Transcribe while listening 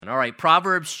All right,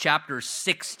 Proverbs chapter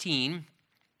 16.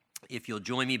 If you'll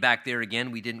join me back there again,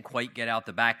 we didn't quite get out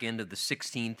the back end of the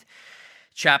 16th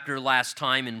chapter last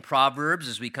time in Proverbs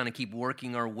as we kind of keep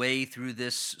working our way through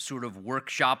this sort of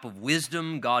workshop of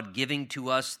wisdom, God giving to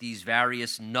us these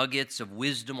various nuggets of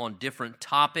wisdom on different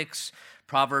topics.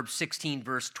 Proverbs 16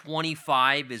 verse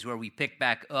 25 is where we pick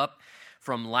back up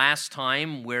from last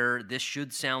time, where this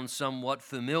should sound somewhat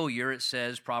familiar. It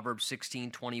says, Proverbs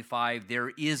 16:25, there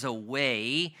is a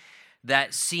way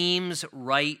that seems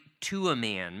right to a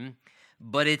man,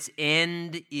 but its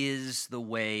end is the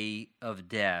way of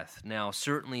death. Now,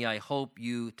 certainly I hope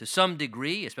you, to some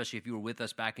degree, especially if you were with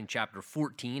us back in chapter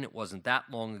 14, it wasn't that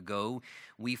long ago,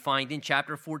 we find in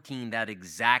chapter 14 that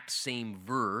exact same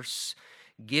verse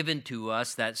given to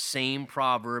us, that same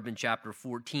proverb in chapter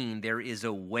 14. There is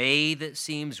a way that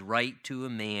seems right to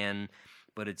a man,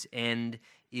 but its end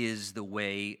is the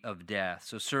way of death.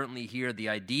 So certainly here the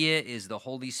idea is the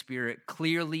Holy Spirit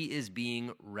clearly is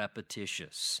being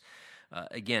repetitious.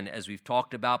 Again, as we've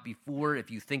talked about before,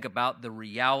 if you think about the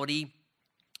reality,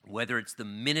 whether it's the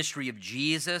ministry of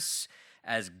Jesus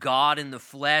as God in the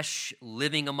flesh,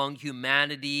 living among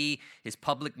humanity, his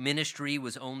public ministry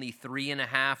was only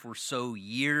 3.5 or so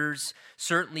years.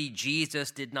 Certainly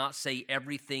Jesus did not say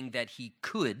everything that he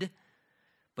could,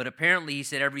 but apparently he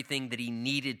said everything that he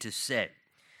needed to say.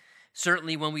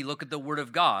 Certainly when we look at the Word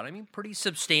of God, pretty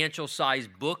substantial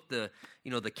sized book, the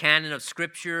canon of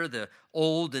Scripture, the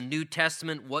Old and New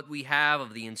Testament, what we have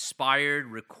of the inspired,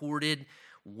 recorded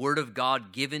Word of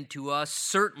God given to us.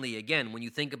 Certainly, again, when you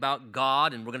think about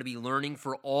God, and we're going to be learning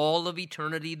for all of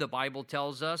eternity, the Bible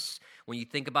tells us, when you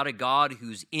think about a God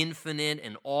who's infinite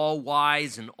and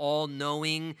all-wise and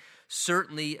all-knowing,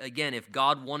 certainly, again, if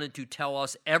God wanted to tell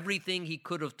us everything he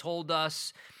could have told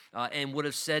us, and would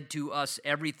have said to us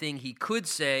everything he could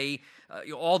say,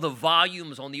 all the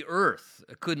volumes on the earth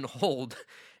couldn't hold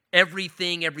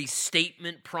everything, every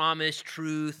statement, promise,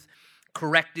 truth,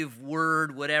 corrective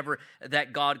word, whatever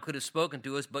that God could have spoken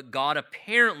to us, but God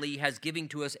apparently has given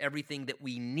to us everything that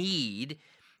we need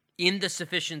in the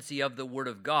sufficiency of the Word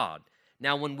of God.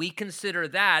 Now, when we consider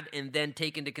that and then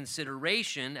take into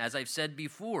consideration, as I've said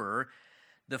before,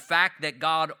 the fact that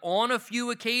God, on a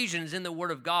few occasions in the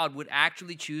Word of God, would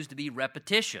actually choose to be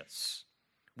repetitious,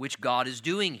 which God is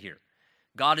doing here.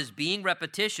 God is being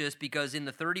repetitious because in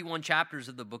the 31 chapters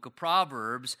of the book of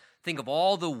Proverbs, think of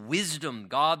all the wisdom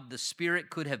God, the Spirit,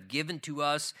 could have given to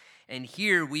us, and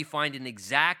here we find an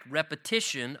exact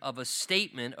repetition of a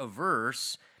statement, a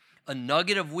verse, a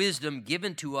nugget of wisdom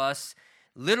given to us,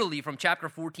 literally from chapter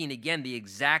 14. Again, the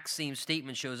exact same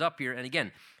statement shows up here, and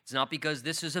again, it's not because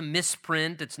this is a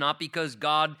misprint. It's not because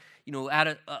God,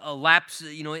 had a lapse,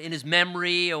 in his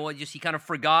memory, or just he kind of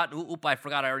forgot. I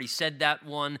forgot I already said that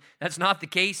one. That's not the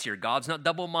case here. God's not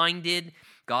double-minded.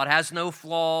 God has no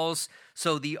flaws.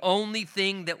 So the only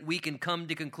thing that we can come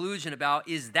to conclusion about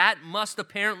is that must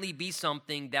apparently be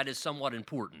something that is somewhat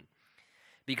important.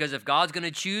 Because if God's going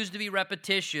to choose to be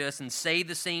repetitious and say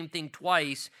the same thing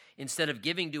twice instead of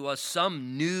giving to us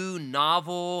some new,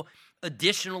 novel,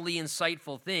 additionally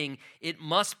insightful thing, it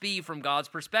must be from God's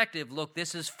perspective, look,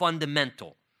 this is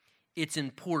fundamental. It's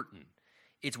important.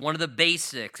 It's one of the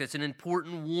basics. It's an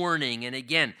important warning. And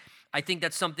again, I think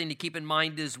that's something to keep in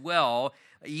mind as well,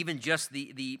 even just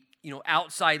the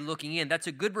outside looking in. That's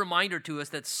a good reminder to us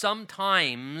that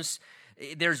sometimes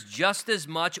there's just as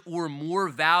much or more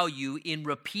value in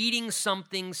repeating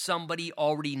something somebody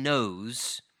already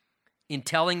knows, in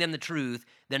telling them the truth,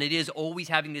 than it is always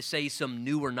having to say some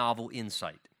new or novel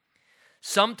insight.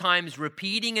 Sometimes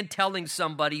repeating and telling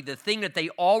somebody the thing that they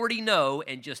already know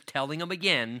and just telling them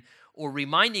again or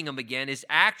reminding them again is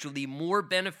actually more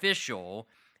beneficial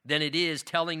than it is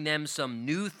telling them some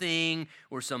new thing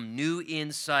or some new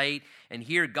insight. And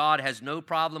here God has no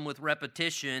problem with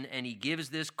repetition, and he gives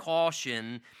this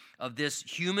caution of this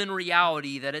human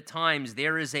reality that at times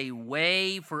there is a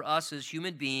way for us as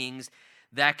human beings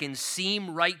that can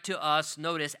seem right to us,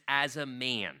 notice, as a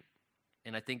man.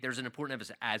 And I think there's an important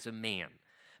emphasis, as a man.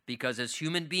 Because as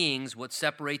human beings, what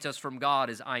separates us from God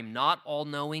is I'm not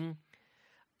all-knowing.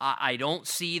 I don't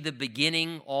see the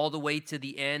beginning all the way to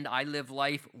the end. I live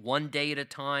life one day at a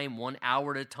time, 1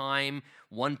 hour at a time,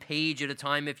 one page at a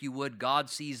time, if you would. God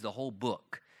sees the whole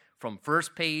book from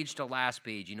first page to last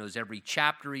page. He knows every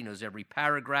chapter. He knows every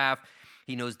paragraph.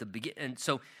 He knows the beginning. And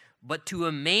so, but to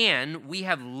a man, we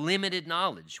have limited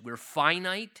knowledge. We're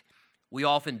finite. We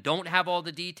often don't have all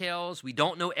the details. We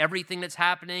don't know everything that's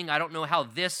happening. I don't know how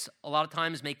this, a lot of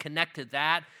times, may connect to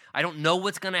that. I don't know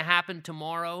what's going to happen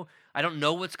tomorrow. I don't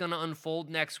know what's going to unfold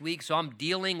next week. So I'm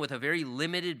dealing with a very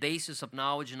limited basis of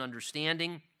knowledge and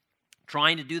understanding,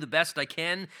 trying to do the best I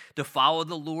can to follow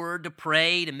the Lord, to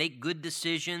pray, to make good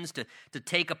decisions, to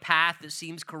take a path that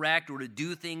seems correct or to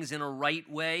do things in a right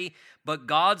way. But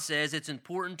God says it's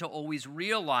important to always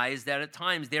realize that at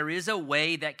times there is a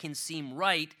way that can seem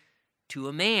right to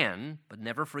a man, but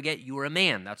never forget you're a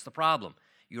man. That's the problem.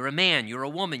 You're a man, you're a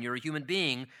woman, you're a human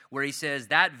being, where he says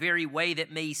that very way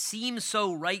that may seem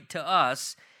so right to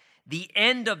us, the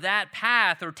end of that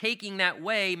path or taking that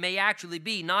way may actually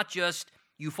be not just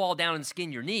you fall down and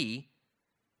skin your knee.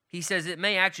 He says it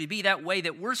may actually be that way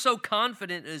that we're so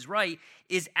confident is right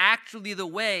is actually the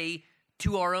way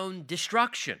to our own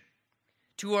destruction,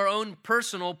 to our own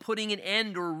personal putting an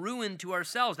end or ruin to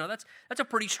ourselves. Now that's a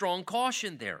pretty strong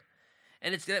caution there.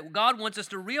 And it's that God wants us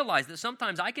to realize that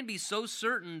sometimes I can be so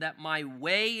certain that my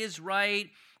way is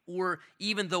right, or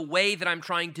even the way that I'm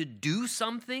trying to do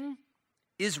something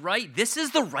is right. This is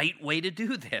the right way to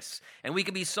do this. And we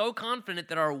can be so confident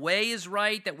that our way is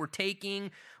right, that we're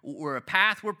taking, or a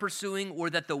path we're pursuing,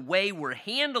 or that the way we're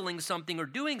handling something or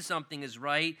doing something is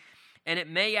right. And it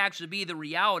may actually be the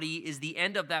reality is the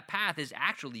end of that path is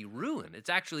actually ruin.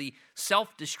 It's actually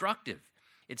self-destructive.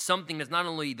 It's something that's not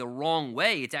only the wrong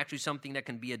way, it's actually something that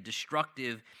can be a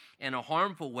destructive and a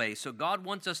harmful way. So God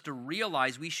wants us to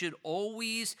realize we should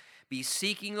always be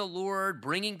seeking the Lord,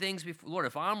 bringing things before Lord.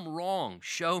 If I'm wrong,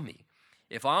 show me.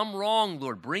 If I'm wrong,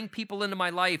 Lord, bring people into my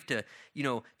life to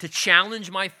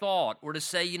challenge my thought or to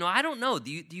say, I don't know.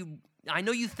 I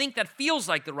know you think that feels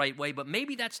like the right way, but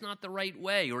maybe that's not the right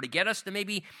way. Or to get us to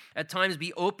maybe at times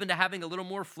be open to having a little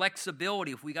more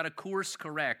flexibility if we got to course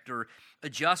correct or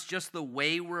adjust just the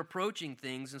way we're approaching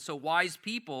things. And so wise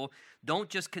people don't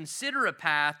just consider a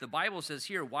path. The Bible says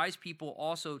here, wise people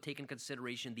also take in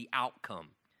consideration the outcome.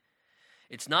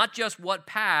 It's not just what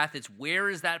path, it's where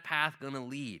is that path going to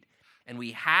lead. And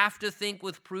we have to think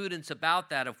with prudence about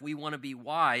that if we want to be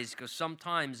wise, because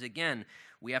sometimes, again,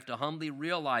 we have to humbly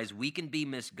realize we can be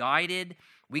misguided,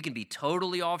 we can be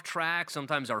totally off track.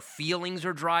 Sometimes our feelings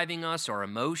are driving us, our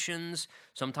emotions.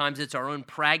 Sometimes it's our own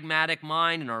pragmatic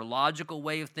mind and our logical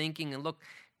way of thinking. And look,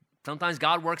 sometimes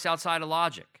God works outside of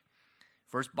logic.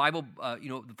 The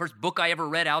first book I ever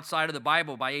read outside of the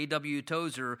Bible by A.W.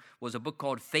 Tozer was a book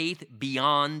called Faith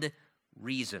Beyond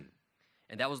Reason.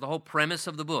 And that was the whole premise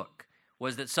of the book,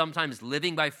 was that sometimes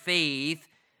living by faith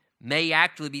may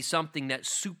actually be something that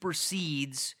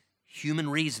supersedes human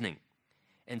reasoning.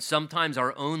 And sometimes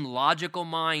our own logical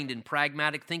mind and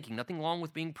pragmatic thinking, nothing wrong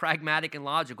with being pragmatic and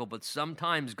logical, but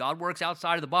sometimes God works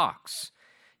outside of the box.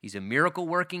 He's a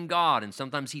miracle-working God, and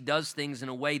sometimes he does things in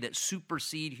a way that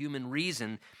supersede human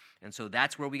reason. And so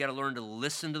that's where we got to learn to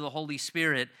listen to the Holy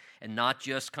Spirit and not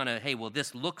just kind of, hey, well,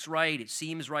 this looks right, it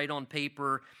seems right on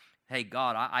paper. Hey,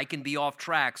 God, I can be off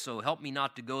track, so help me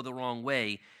not to go the wrong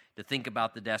way, to think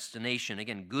about the destination.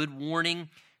 Again, good warning,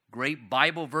 great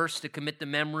Bible verse to commit to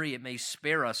memory. It may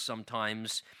spare us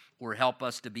sometimes or help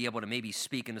us to be able to maybe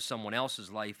speak into someone else's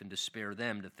life and to spare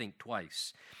them to think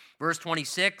twice. Verse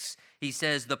 26, he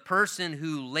says, the person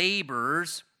who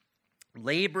labors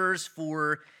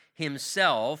for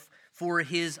himself, for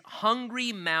his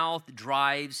hungry mouth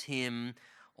drives him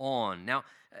on. Now,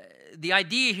 the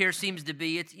idea here seems to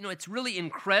be, it's really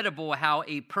incredible how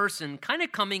a person kind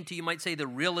of coming to, you might say, the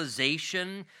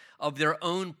realization of their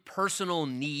own personal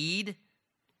need,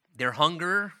 their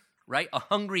hunger, right? A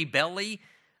hungry belly.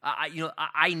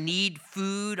 I need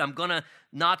food. I'm going to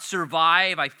not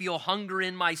survive. I feel hunger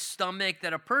in my stomach.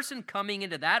 That a person coming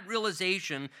into that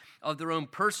realization of their own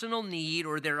personal need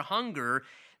or their hunger,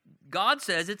 God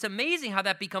says it's amazing how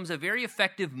that becomes a very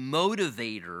effective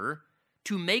motivator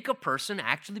to make a person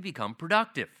actually become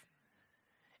productive.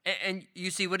 And you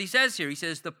see what he says here. He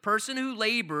says the person who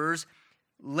labors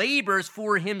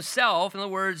for himself. In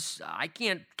other words, I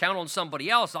can't count on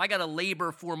somebody else. I got to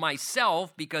labor for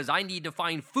myself because I need to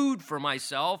find food for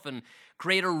myself and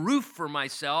create a roof for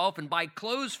myself and buy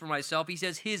clothes for myself. He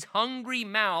says his hungry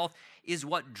mouth is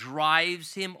what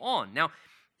drives him on. Now,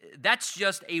 that's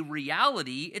just a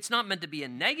reality. It's not meant to be a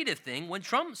negative thing. When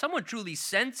someone truly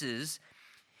senses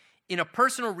in a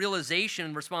personal realization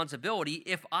and responsibility,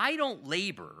 if I don't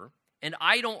labor and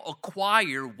I don't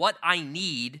acquire what I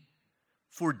need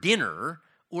for dinner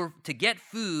or to get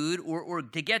food or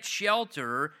to get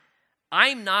shelter,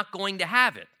 I'm not going to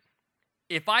have it.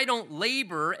 If I don't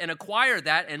labor and acquire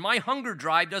that and my hunger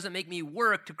drive doesn't make me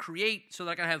work to create so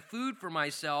that I can have food for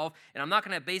myself and I'm not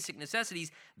going to have basic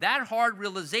necessities, that hard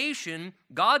realization,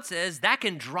 God says, that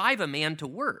can drive a man to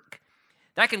work.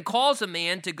 That can cause a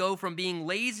man to go from being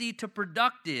lazy to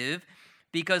productive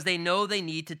because they know they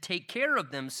need to take care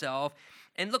of themselves.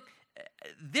 And look,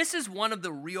 this is one of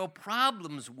the real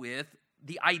problems with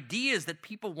the ideas that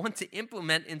people want to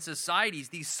implement in societies,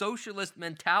 these socialist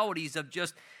mentalities of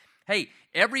just, hey,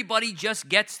 everybody just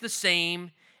gets the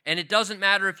same, and it doesn't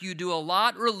matter if you do a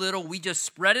lot or a little, we just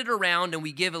spread it around and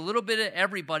we give a little bit of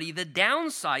everybody. The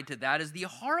downside to that is the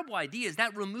horrible idea is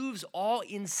that removes all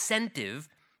incentive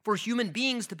for human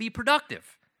beings to be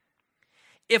productive.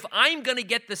 If I'm going to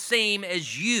get the same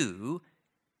as you,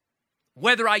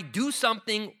 whether I do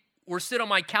something or sit on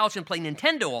my couch and play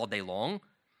Nintendo all day long,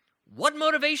 what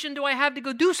motivation do I have to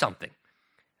go do something?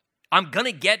 I'm going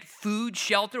to get food,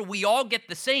 shelter. We all get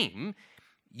the same.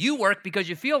 You work because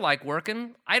you feel like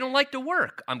working. I don't like to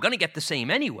work. I'm going to get the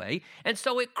same anyway. And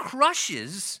so it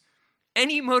crushes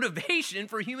any motivation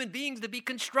for human beings to be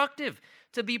constructive,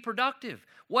 to be productive.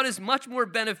 What is much more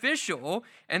beneficial,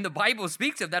 and the Bible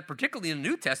speaks of that particularly in the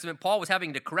New Testament. Paul was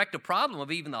having to correct a problem of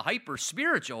even the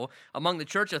hyper-spiritual among the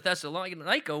church of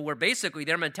Thessalonica, where basically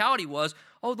their mentality was,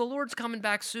 oh, the Lord's coming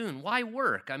back soon. Why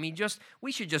work? I mean,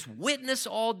 we should just witness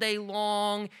all day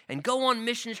long and go on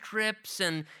mission trips,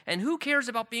 and who cares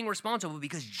about being responsible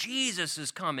because Jesus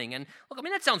is coming? And look, I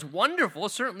mean, that sounds wonderful.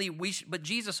 Certainly, but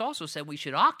Jesus also said we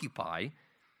should occupy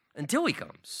until he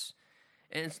comes.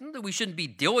 And it's not that we shouldn't be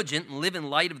diligent and live in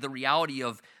light of the reality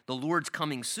of the Lord's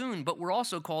coming soon, but we're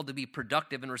also called to be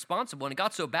productive and responsible. And it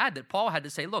got so bad that Paul had to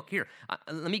say, look, here,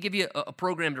 let me give you a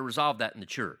program to resolve that in the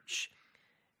church.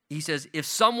 He says, if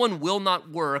someone will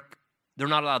not work, they're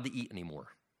not allowed to eat anymore.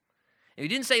 And he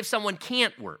didn't say if someone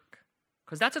can't work,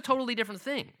 because that's a totally different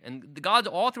thing. And God,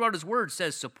 all throughout his word,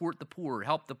 says support the poor,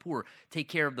 help the poor, take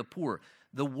care of the poor.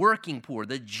 The working poor,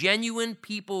 the genuine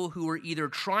people who are either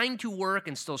trying to work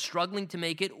and still struggling to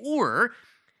make it, or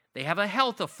they have a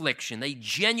health affliction. They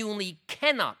genuinely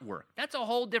cannot work. That's a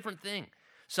whole different thing.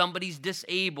 Somebody's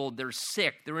disabled, they're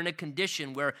sick, they're in a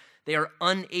condition where they are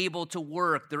unable to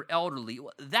work, they're elderly.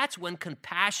 That's when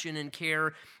compassion and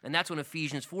care, and that's when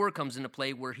Ephesians 4 comes into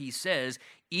play, where he says,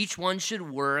 each one should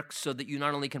work so that you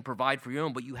not only can provide for your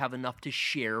own, but you have enough to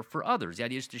share for others. The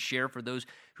idea is to share for those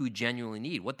who genuinely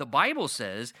need. What the Bible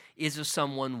says is if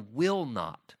someone will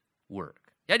not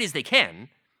work. That is, they can,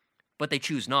 but they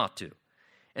choose not to.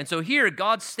 And so here,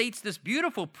 God states this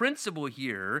beautiful principle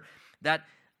here that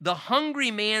the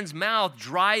hungry man's mouth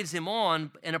drives him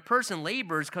on, and a person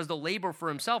labors because they'll labor for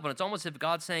himself. And it's almost as if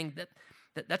God's saying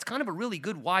that's kind of a really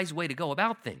good, wise way to go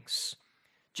about things.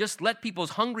 Just let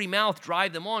people's hungry mouth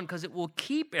drive them on, because it will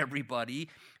keep everybody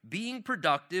being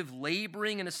productive,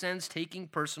 laboring, in a sense, taking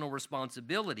personal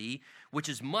responsibility, which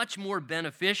is much more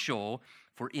beneficial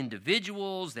for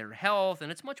individuals, their health,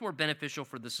 and it's much more beneficial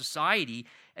for the society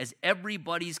as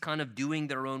everybody's kind of doing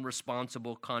their own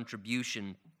responsible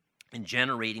contribution and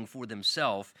generating for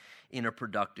themselves in a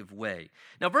productive way.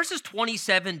 Now, verses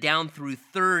 27 down through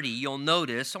 30, you'll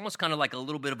notice, almost kind of like a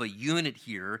little bit of a unit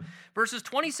here. Verses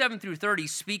 27 through 30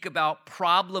 speak about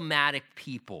problematic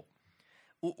people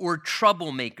or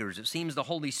troublemakers. It seems the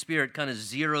Holy Spirit kind of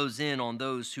zeroes in on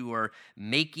those who are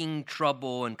making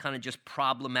trouble and kind of just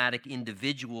problematic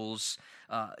individuals,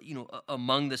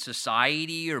 among the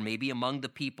society or maybe among the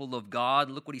people of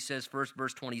God. Look what he says first,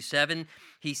 verse 27.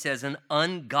 He says, an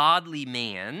ungodly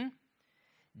man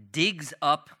digs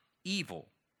up evil,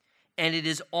 and it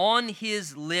is on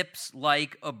his lips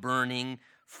like a burning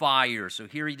fire. So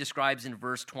here he describes in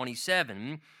verse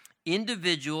 27,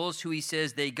 individuals who he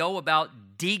says they go about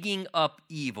digging up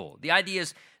evil. The idea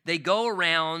is they go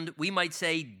around, we might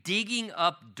say, digging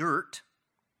up dirt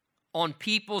on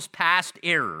people's past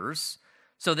errors.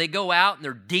 So they go out and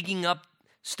they're digging up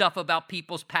stuff about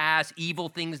people's past, evil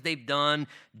things they've done,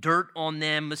 dirt on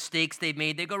them, mistakes they've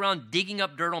made. They go around digging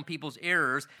up dirt on people's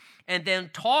errors and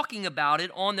then talking about it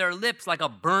on their lips like a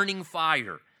burning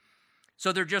fire.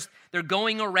 So they're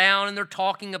going around and they're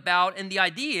talking about, and the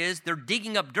idea is they're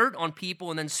digging up dirt on people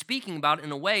and then speaking about it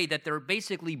in a way that they're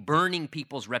basically burning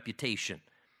people's reputation.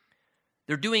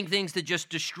 They're doing things to just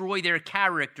destroy their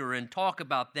character and talk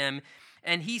about them.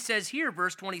 And he says here,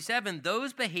 verse 27,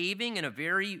 those behaving in a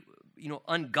very,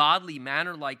 ungodly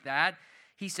manner like that,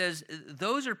 he says,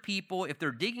 those are people, if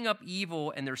they're digging up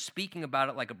evil and they're speaking about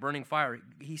it like a burning fire,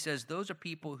 he says, those are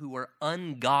people who are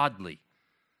ungodly.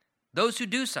 Those who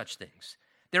do such things.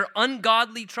 They're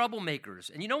ungodly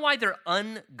troublemakers. And you know why they're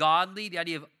ungodly? The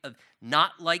idea of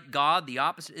not like God, the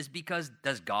opposite, is because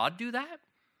does God do that?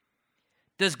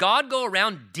 Does God go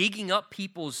around digging up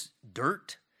people's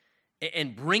dirt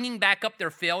and bringing back up their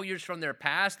failures from their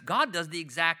past? God does the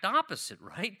exact opposite,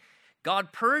 right?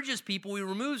 God purges people. He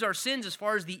removes our sins as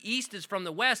far as the east is from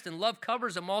the west, and love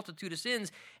covers a multitude of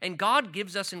sins. And God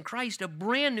gives us in Christ a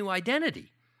brand new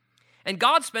identity. And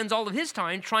God spends all of his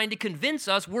time trying to convince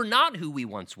us we're not who we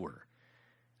once were.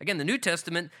 Again, the New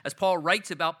Testament, as Paul writes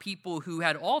about people who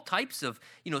had all types of,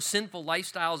 sinful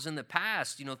lifestyles in the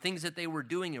past, things that they were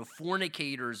doing,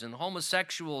 fornicators and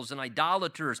homosexuals and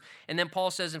idolaters. And then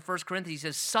Paul says in 1 Corinthians, he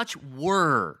says, such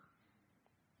were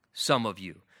some of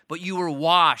you, but you were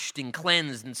washed and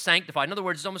cleansed and sanctified. In other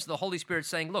words, it's almost the Holy Spirit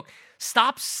saying, look,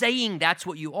 stop saying that's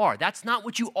what you are. That's not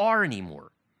what you are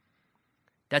anymore.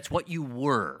 That's what you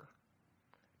were.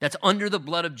 That's under the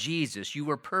blood of Jesus. You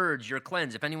were purged, you're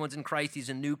cleansed. If anyone's in Christ, he's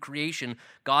a new creation.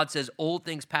 God says old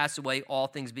things pass away, all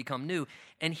things become new.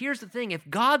 And here's the thing, if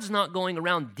God's not going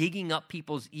around digging up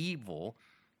people's evil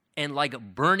and like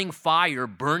burning fire,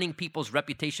 burning people's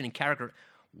reputation and character,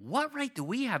 what right do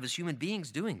we have as human beings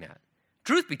doing that?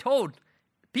 Truth be told,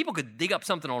 people could dig up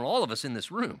something on all of us in this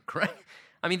room, correct?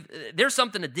 I mean, there's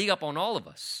something to dig up on all of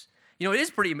us. It is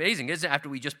pretty amazing, isn't it, after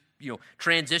we just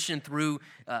transition through,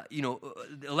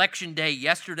 election day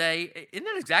yesterday. Isn't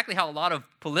that exactly how a lot of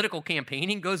political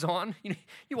campaigning goes on?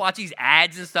 You watch these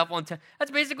ads and stuff on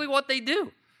that's basically what they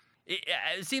do.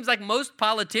 It seems like most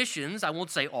politicians, I won't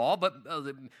say all, but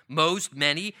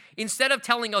many, instead of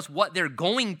telling us what they're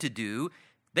going to do,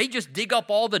 they just dig up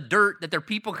all the dirt that their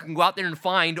people can go out there and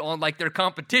find on like their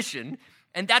competition,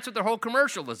 and that's what their whole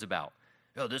commercial is about.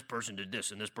 Oh, this person did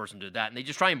this and this person did that. And they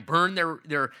just try and burn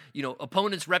their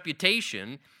opponent's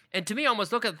reputation. And to me, I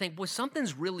almost look at it and think, boy,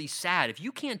 something's really sad. If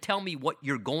you can't tell me what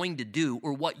you're going to do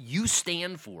or what you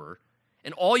stand for,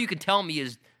 and all you can tell me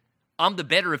is I'm the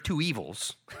better of two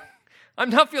evils, I'm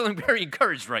not feeling very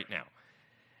encouraged right now.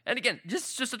 And again,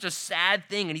 just such a sad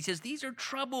thing. And he says, these are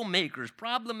troublemakers,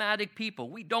 problematic people.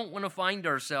 We don't want to find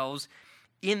ourselves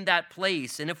in that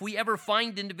place. And if we ever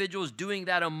find individuals doing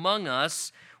that among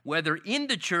us, whether in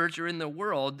the church or in the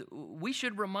world, we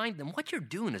should remind them what you're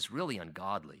doing is really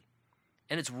ungodly.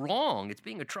 And it's wrong. It's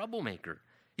being a troublemaker.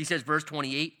 He says, verse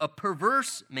 28, a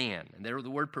perverse man. And there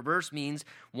the word perverse means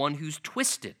one who's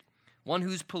twisted, one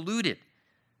who's polluted.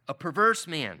 A perverse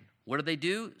man. What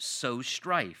do? Sow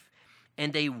strife.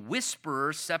 And a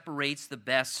whisperer separates the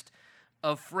best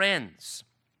of friends.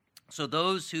 So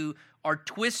those who are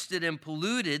twisted and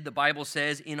polluted, the Bible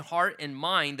says, in heart and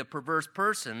mind, a perverse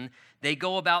person, they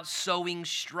go about sowing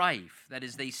strife. That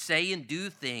is, they say and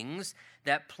do things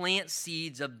that plant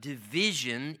seeds of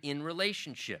division in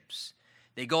relationships.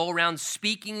 They go around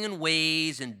speaking in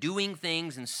ways and doing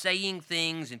things and saying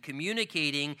things and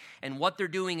communicating, and what they're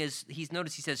doing is, he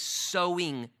says,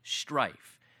 sowing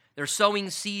strife. They're sowing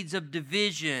seeds of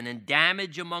division and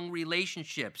damage among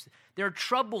relationships. They're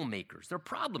troublemakers. They're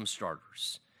problem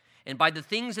starters. And by the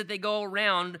things that they go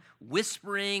around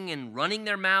whispering and running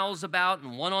their mouths about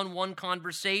in one-on-one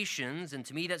conversations, and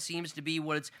to me that seems to be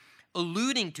what it's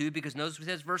alluding to, because notice what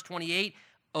it says, verse 28,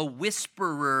 a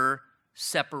whisperer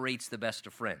separates the best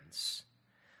of friends.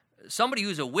 Somebody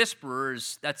who's a whisperer,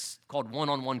 that's called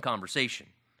one-on-one conversation.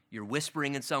 You're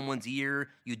whispering in someone's ear.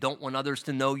 You don't want others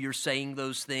to know you're saying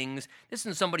those things. This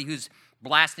isn't somebody who's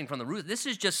blasting from the roof. This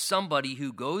is just somebody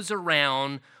who goes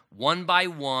around one by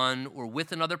one or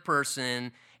with another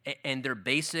person, and they're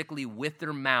basically with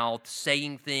their mouth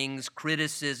saying things,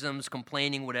 criticisms,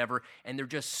 complaining, whatever, and they're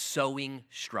just sowing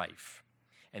strife.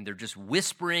 And they're just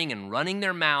whispering and running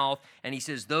their mouth. And he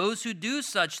says, those who do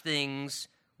such things,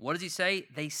 what does he say?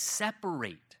 They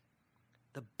separate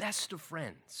the best of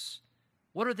friends.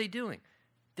 What are they doing?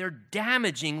 They're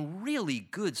damaging really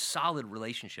good, solid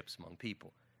relationships among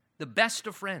people. The best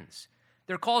of friends.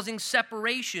 They're causing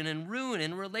separation and ruin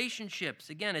in relationships.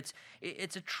 Again,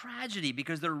 it's a tragedy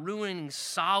because they're ruining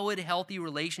solid, healthy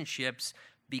relationships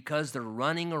because they're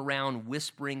running around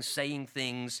whispering, saying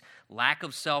things, lack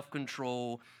of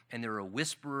self-control, and they're a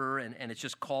whisperer, and it's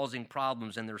just causing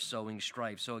problems, and they're sowing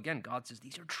strife. So again, God says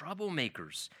these are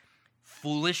troublemakers.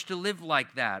 Foolish to live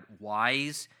like that.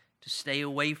 Wise to stay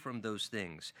away from those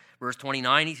things. Verse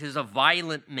 29, he says, a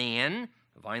violent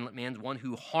man's one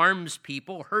who harms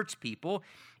people, hurts people,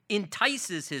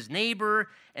 entices his neighbor,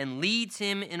 and leads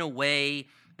him in a way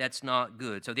that's not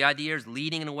good. So the idea is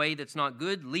leading in a way that's not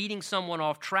good, leading someone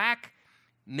off track,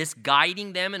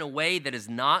 misguiding them in a way that is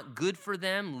not good for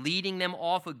them, leading them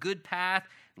off a good path,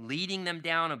 leading them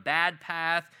down a bad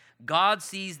path. God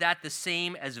sees that the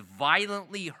same as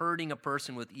violently hurting a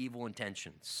person with evil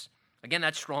intentions. Again,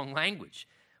 that's strong language.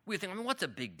 We think, what's a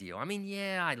big deal?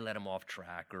 I let him off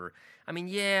track. Or,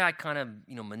 I kind of,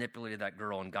 manipulated that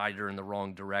girl and guided her in the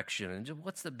wrong direction. And just,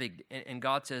 what's the big deal? And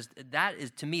God says, that is,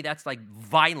 to me, that's like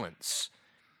violence.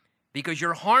 Because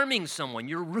you're harming someone.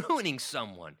 You're ruining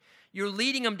someone. You're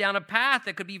leading them down a path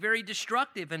that could be very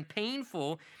destructive and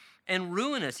painful and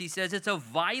ruinous. He says it's a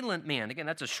violent man. Again,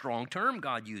 that's a strong term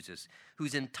God uses,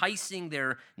 who's enticing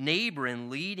their neighbor and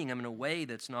leading them in a way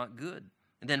that's not good.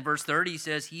 And then verse 30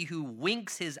 says, he who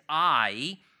winks his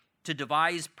eye to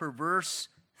devise perverse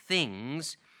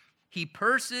things, he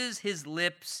purses his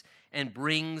lips and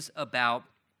brings about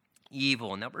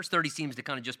evil. Now, verse 30 seems to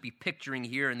kind of just be picturing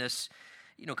here in this,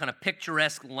 kind of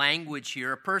picturesque language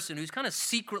here, a person who's kind of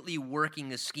secretly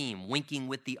working a scheme, winking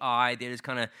with the eye. They're just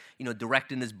kind of,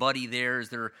 directing his buddy there as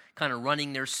they're kind of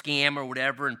running their scam or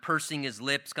whatever, and pursing his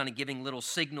lips, kind of giving little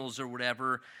signals or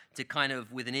whatever to kind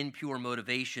of, with an impure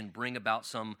motivation, bring about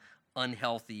some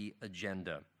unhealthy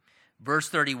agenda. Verse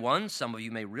 31, some of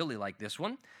you may really like this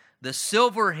one. The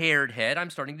silver-haired head, I'm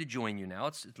starting to join you now.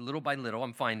 It's little by little,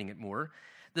 I'm finding it more.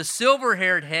 The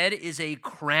silver-haired head is a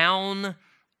crown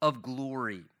of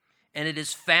glory, and it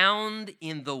is found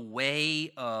in the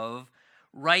way of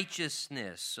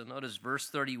righteousness. So notice verse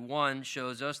 31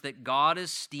 shows us that God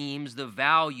esteems the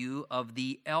value of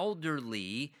the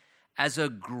elderly as a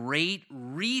great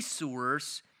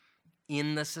resource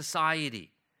in the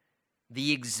society.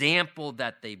 The example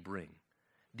that they bring,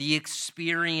 the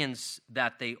experience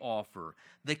that they offer,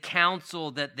 the counsel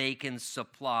that they can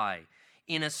supply.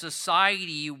 In a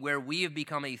society where we have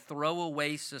become a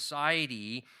throwaway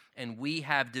society and we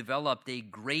have developed a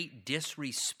great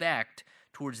disrespect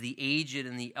towards the aged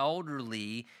and the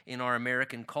elderly in our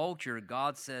American culture,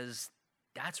 God says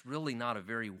that's really not a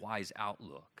very wise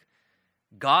outlook.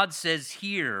 God says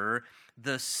here,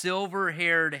 the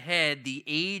silver-haired head, the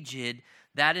aged,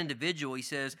 that individual, he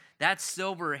says, that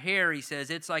silver hair, he says,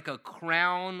 it's like a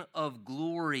crown of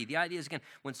glory. The idea is, again,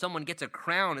 when someone gets a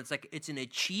crown, it's like it's an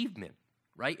achievement,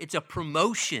 right? It's a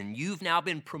promotion. You've now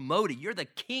been promoted. You're the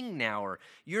king now, or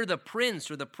you're the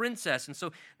prince or the princess. And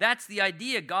so that's the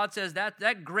idea. God says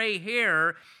that gray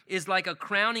hair is like a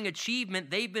crowning achievement.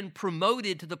 They've been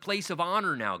promoted to the place of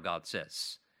honor now, God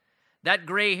says. That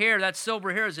gray hair, that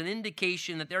silver hair is an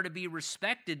indication that they're to be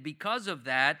respected because of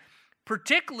that.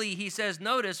 Particularly, he says,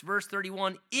 notice verse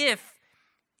 31, if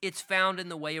it's found in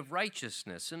the way of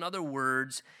righteousness. In other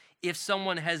words, if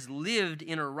someone has lived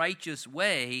in a righteous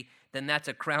way, then that's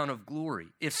a crown of glory.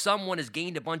 If someone has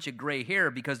gained a bunch of gray hair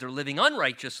because they're living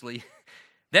unrighteously,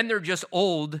 then they're just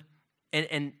old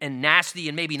and nasty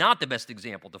and maybe not the best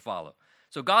example to follow.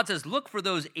 So God says, look for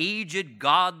those aged,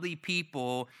 godly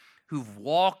people who've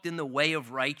walked in the way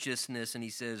of righteousness, and he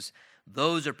says,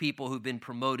 those are people who've been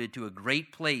promoted to a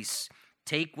great place.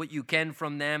 Take what you can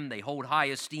from them. They hold high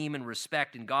esteem and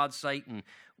respect in God's sight, and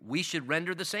we should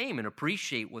render the same and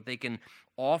appreciate what they can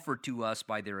offer to us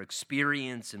by their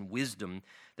experience and wisdom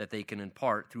that they can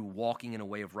impart through walking in a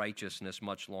way of righteousness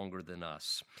much longer than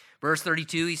us. Verse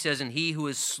 32, he says, and he who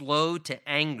is slow to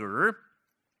anger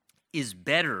is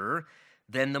better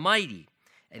than the mighty,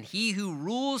 and he who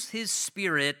rules his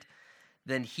spirit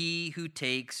than he who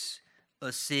takes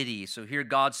a city. So here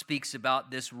God speaks about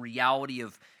this reality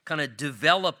of kind of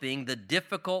developing the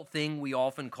difficult thing we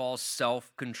often call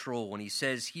self-control. And he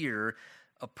says here,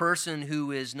 a person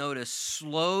who is, notice,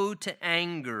 slow to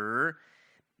anger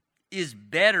is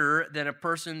better than a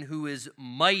person who is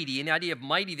mighty. And the idea of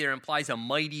mighty there implies a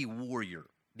mighty warrior,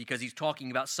 because he's talking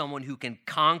about someone who can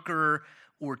conquer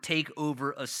or take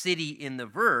over a city in the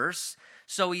verse.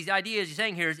 So his idea, as he's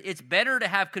saying here, is it's better to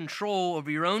have control over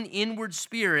your own inward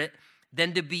spirit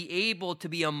than to be able to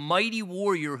be a mighty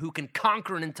warrior who can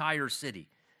conquer an entire city.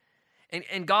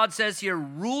 And God says here,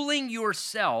 ruling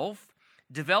yourself,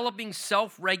 developing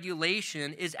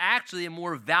self-regulation is actually a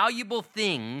more valuable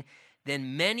thing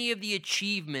than many of the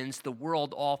achievements the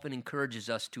world often encourages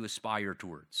us to aspire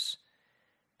towards.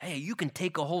 Hey, you can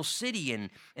take a whole city and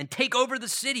take over the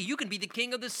city. You can be the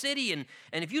king of the city. And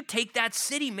if you take that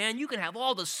city, man, you can have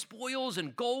all the spoils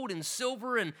and gold and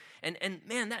silver and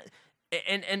man, that...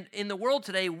 And in the world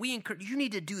today, we encourage, you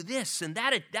need to do this, and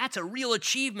that's a real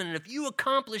achievement. And if you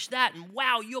accomplish that, and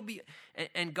wow, you'll be...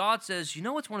 And God says, you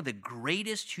know what's one of the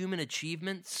greatest human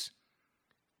achievements?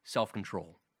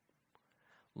 Self-control.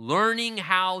 Learning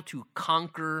how to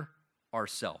conquer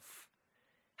ourselves.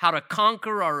 How to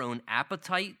conquer our own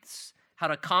appetites. How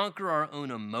to conquer our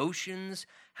own emotions.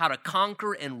 How to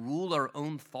conquer and rule our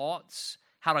own thoughts.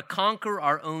 How to conquer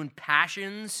our own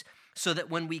passions, so that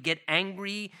when we get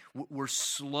angry, we're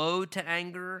slow to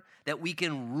anger, that we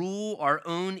can rule our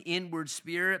own inward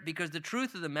spirit. Because the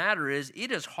truth of the matter is,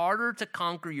 it is harder to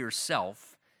conquer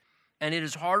yourself, and it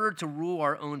is harder to rule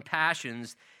our own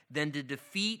passions than to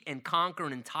defeat and conquer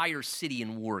an entire city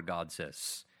in war, God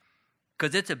says.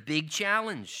 Because it's a big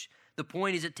challenge. The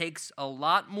point is, it takes a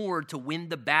lot more to win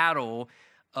the battle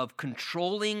of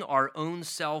controlling our own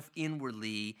self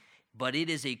inwardly, but it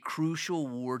is a crucial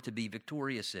war to be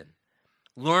victorious in.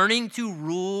 Learning to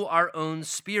rule our own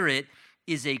spirit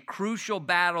is a crucial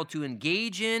battle to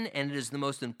engage in, and it is the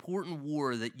most important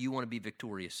war that you want to be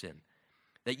victorious in.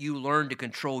 That you learn to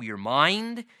control your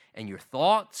mind and your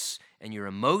thoughts and your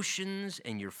emotions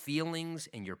and your feelings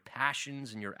and your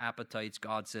passions and your appetites.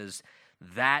 God says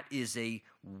that is a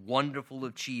wonderful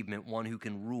achievement, one who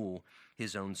can rule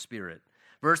his own spirit.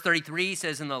 Verse 33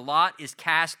 says, "And the lot is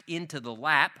cast into the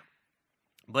lap,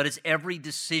 but its every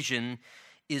decision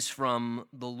is from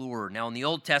the Lord." Now, in the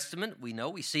Old Testament,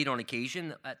 we see it on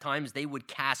occasion. At times, they would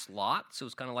cast lots. So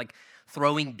it's kind of like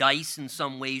throwing dice in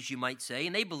some ways, you might say.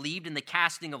 And they believed in the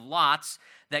casting of lots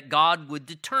that God would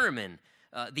determine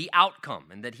the outcome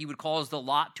and that he would cause the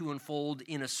lot to unfold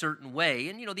in a certain way.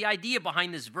 And, the idea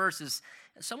behind this verse is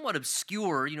somewhat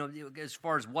obscure, as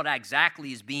far as what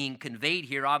exactly is being conveyed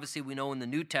here. Obviously, we know in the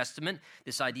New Testament,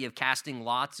 this idea of casting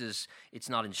lots it's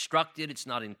not instructed, it's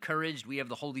not encouraged. We have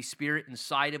the Holy Spirit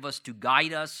inside of us to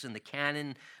guide us in the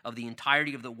canon of the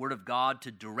entirety of the Word of God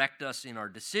to direct us in our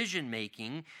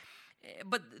decision-making.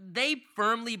 But they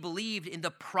firmly believed in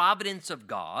the providence of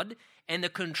God and the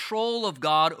control of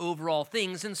God over all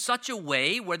things in such a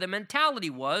way where the mentality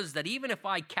was that even if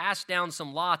I cast down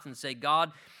some lots and say,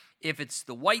 God, if it's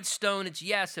the white stone, it's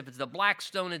yes. If it's the black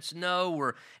stone, it's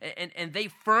no. And they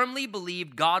firmly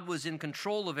believed God was in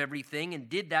control of everything and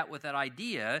did that with that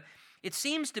idea. It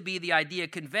seems to be the idea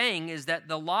conveying is that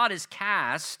the lot is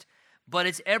cast, but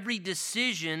its every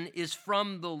decision is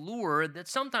from the Lord, that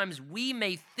sometimes we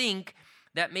may think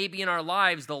that maybe in our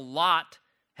lives the lot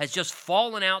has just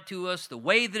fallen out to us the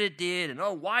way that it did, and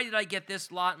why did I get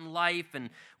this lot in life,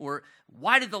 or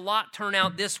why did the lot turn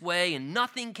out this way, and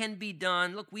nothing can be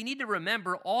done. Look, we need to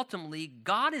remember, ultimately,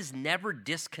 God is never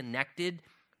disconnected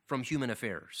from human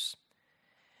affairs.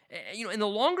 And the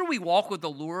longer we walk with the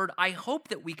Lord, I hope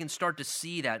that we can start to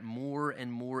see that more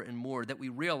and more and more, that we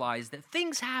realize that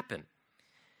things happen.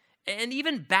 And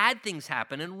even bad things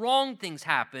happen, and wrong things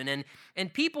happen,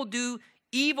 and people do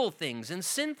evil things and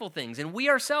sinful things, and we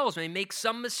ourselves may make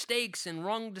some mistakes and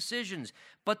wrong decisions.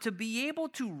 But to be able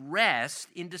to rest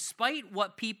in despite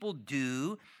what people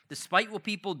do, despite what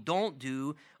people don't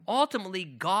do, ultimately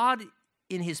God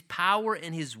in his power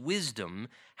and his wisdom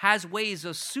has ways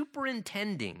of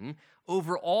superintending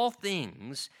over all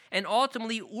things and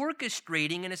ultimately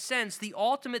orchestrating, in a sense, the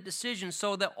ultimate decision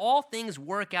so that all things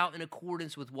work out in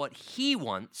accordance with what he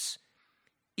wants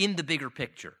in the bigger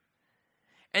picture.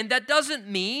 And that doesn't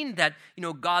mean that,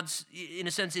 God's, in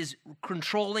a sense, is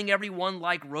controlling everyone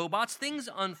like robots. Things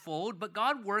unfold, but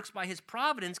God works by his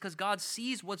providence because God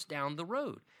sees what's down the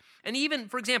road. And even,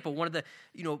 for example, one of the,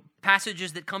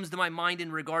 passages that comes to my mind in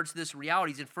regards to this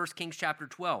reality is in 1 Kings chapter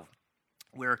 12.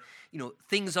 Where,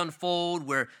 things unfold,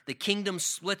 where the kingdom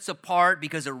splits apart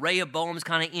because of Rehoboam's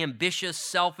kind of ambitious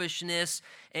selfishness,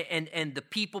 and the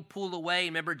people pull away.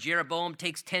 Remember, Jeroboam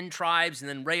takes 10 tribes, and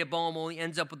then Rehoboam only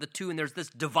ends up with the 2, and there's this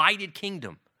divided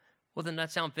kingdom. Well, doesn't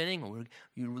that sound fitting?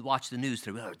 You watch the news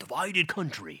today, we got a divided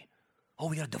country. Oh,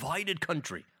 we got a divided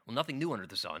country. Well, nothing new under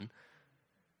the sun.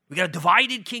 We got a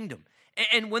divided kingdom.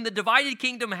 And when the divided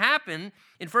kingdom happened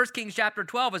in 1 Kings chapter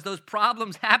 12, as those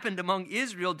problems happened among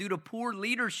Israel due to poor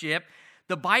leadership,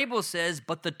 the Bible says,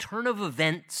 but the turn of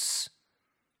events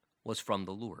was from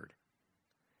the Lord.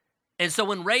 And so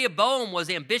when Rehoboam was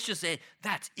ambitious, said,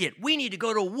 that's it. We need to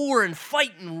go to war and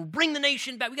fight and bring the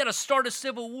nation back. We got to start a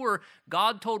civil war.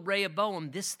 God told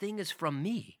Rehoboam, this thing is from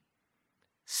me.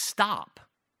 Stop.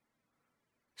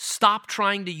 Stop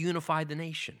trying to unify the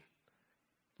nation.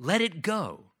 Let it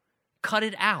go. Cut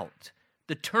it out.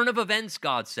 The turn of events,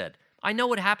 God said. I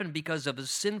know it happened because of a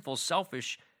sinful,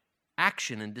 selfish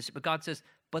action. But God says,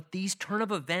 but these turn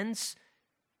of events,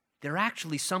 they're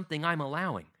actually something I'm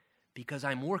allowing because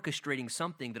I'm orchestrating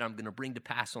something that I'm going to bring to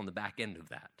pass on the back end of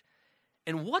that.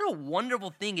 And what a wonderful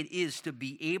thing it is to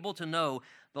be able to know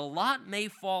the lot may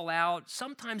fall out.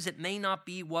 Sometimes it may not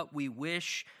be what we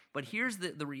wish. But here's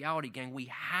the reality, gang. We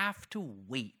have to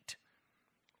wait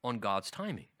on God's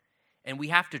timing. And we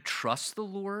have to trust the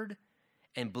Lord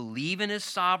and believe in his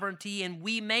sovereignty. And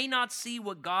we may not see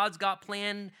what God's got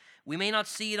planned. We may not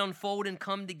see it unfold and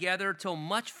come together till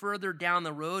much further down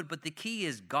the road. But the key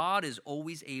is God is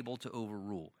always able to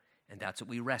overrule. And that's what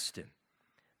we rest in.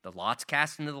 The lot's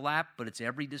cast into the lap, but it's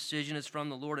every decision is from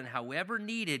the Lord. And however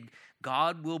needed,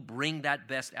 God will bring that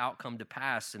best outcome to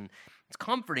pass. And it's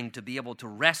comforting to be able to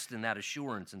rest in that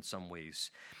assurance in some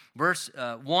ways. Verse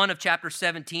 1 of chapter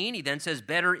 17, he then says,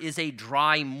 better is a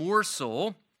dry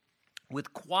morsel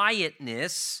with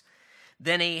quietness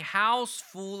than a house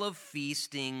full of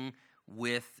feasting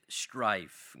with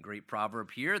strife. Great proverb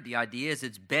here. The idea is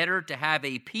it's better to have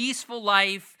a peaceful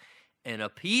life and a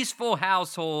peaceful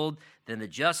household than to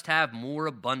just have more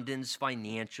abundance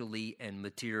financially and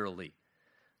materially.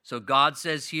 So God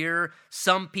says here,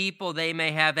 some people, they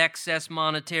may have excess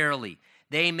monetarily.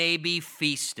 They may be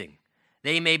feasting.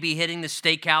 They may be hitting the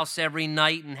steakhouse every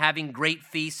night and having great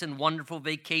feasts and wonderful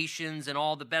vacations and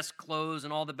all the best clothes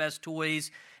and all the best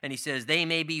toys. And he says they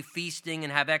may be feasting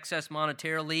and have excess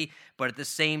monetarily, but at the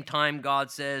same time,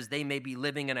 God says they may be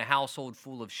living in a household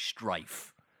full of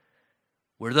strife,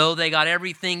 where though they got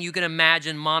everything you can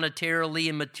imagine monetarily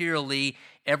and materially,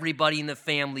 everybody in the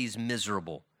family is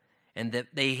miserable and that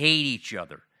they hate each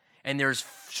other. And there's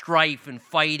strife and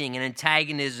fighting and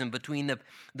antagonism between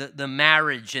the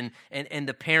marriage and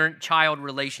the parent-child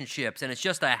relationships. And it's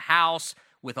just a house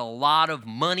with a lot of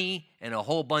money and a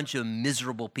whole bunch of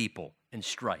miserable people and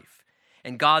strife.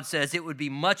 And God says it would be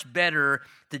much better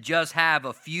to just have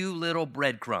a few little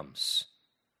breadcrumbs.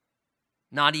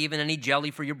 Not even any jelly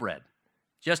for your bread.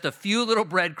 Just a few little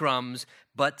breadcrumbs,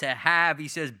 but to have, he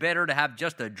says, better to have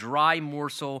just a dry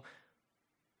morsel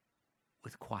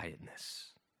with quietness.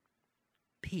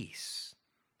 Peace.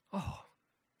 Oh,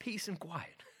 peace and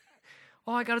quiet.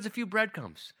 All I got is a few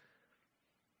breadcrumbs.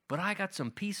 But I got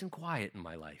some peace and quiet in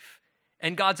my life.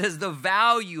 And God says the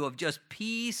value of just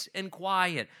peace and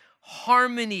quiet,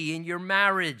 harmony in your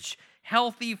marriage,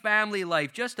 healthy family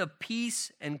life, just a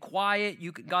peace and quiet.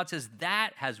 God says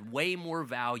that has way more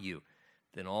value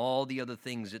than all the other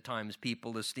things at times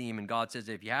people esteem. And God says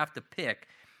if you have to pick,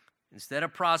 instead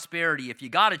of prosperity, if you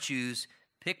got to choose,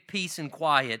 pick peace and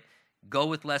quiet. Go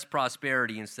with less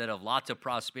prosperity instead of lots of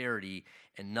prosperity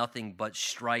and nothing but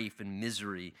strife and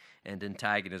misery and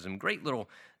antagonism. Great little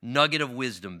nugget of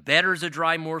wisdom. Better is a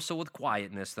dry morsel with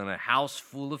quietness than a house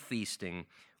full of feasting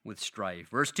with strife.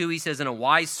 Verse 2, he says, and a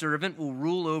wise servant will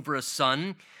rule over a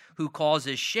son who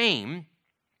causes shame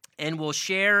and will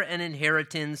share an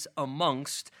inheritance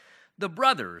amongst the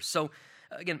brothers. So,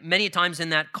 again, many times in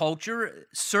that culture,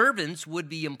 servants would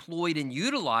be employed and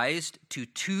utilized to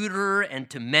tutor and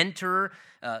to mentor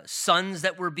sons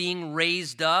that were being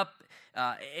raised up.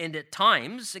 And at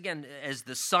times, again, as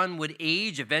the son would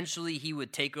age, eventually he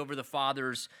would take over the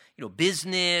father's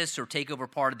business or take over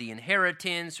part of the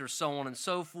inheritance or so on and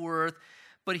so forth.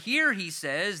 But here he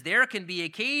says there can be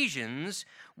occasions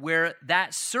where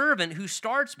that servant who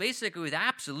starts basically with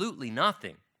absolutely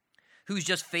nothing, who's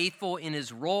just faithful in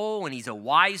his role, and he's a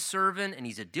wise servant, and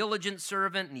he's a diligent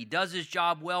servant, and he does his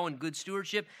job well in good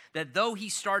stewardship, that though he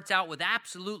starts out with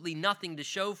absolutely nothing to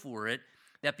show for it,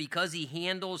 that because he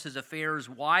handles his affairs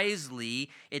wisely,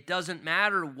 it doesn't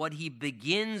matter what he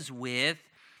begins with.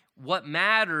 What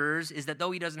matters is that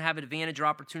though he doesn't have an advantage or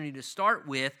opportunity to start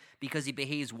with, because he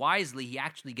behaves wisely, he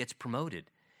actually gets promoted.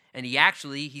 And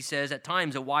he says, at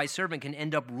times a wise servant can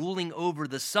end up ruling over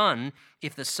the son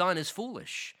if the son is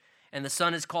foolish. And the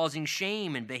son is causing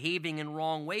shame and behaving in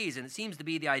wrong ways. And it seems to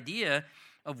be the idea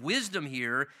of wisdom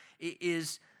here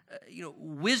is,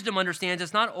 wisdom understands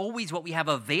it's not always what we have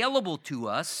available to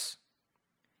us.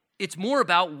 It's more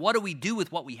about what do we do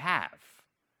with what we have.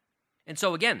 And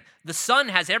so again, the son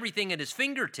has everything at his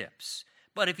fingertips.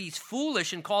 But if he's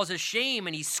foolish and causes shame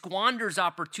and he squanders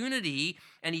opportunity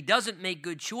and he doesn't make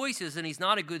good choices and he's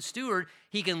not a good steward,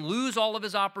 he can lose all of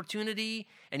his opportunity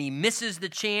and he misses the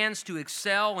chance to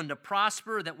excel and to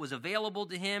prosper that was available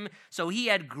to him. So he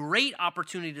had great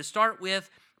opportunity to start with,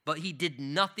 but he did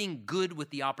nothing good with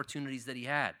the opportunities that he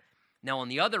had. Now on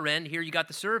the other end, here you got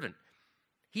the servant.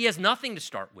 He has nothing to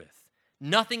start with,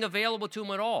 nothing available to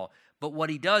him at all. But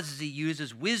what he does is he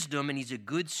uses wisdom and he's a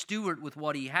good steward with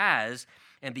what he has.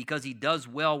 And because he does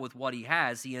well with what he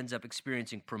has, he ends up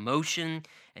experiencing promotion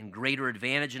and greater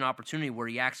advantage and opportunity where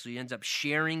he actually ends up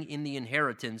sharing in the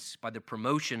inheritance by the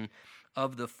promotion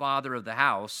of the father of the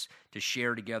house to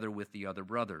share together with the other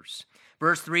brothers.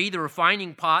 Verse 3, the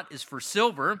refining pot is for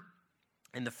silver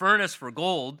and the furnace for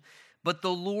gold, but the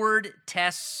Lord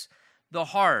tests the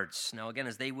hearts. Now, again,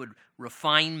 as they would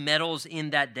refine metals in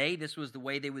that day, this was the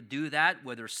way they would do that,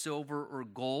 whether silver or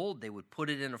gold. They would put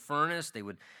it in a furnace. They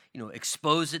would,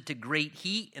 expose it to great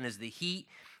heat. And as the heat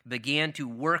began to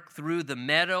work through the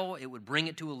metal, it would bring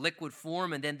it to a liquid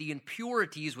form. And then the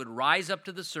impurities would rise up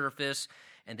to the surface,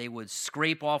 and they would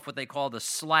scrape off what they call the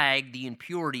slag, the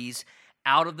impurities,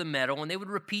 out of the metal. And they would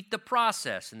repeat the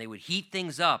process, and they would heat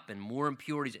things up and more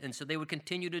impurities. And so they would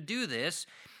continue to do this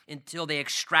until they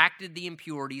extracted the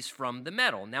impurities from the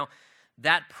metal. Now,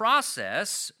 that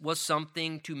process was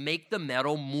something to make the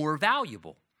metal more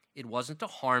valuable. It wasn't to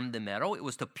harm the metal. It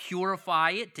was to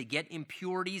purify it, to get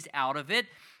impurities out of it.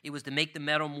 It was to make the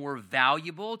metal more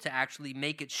valuable, to actually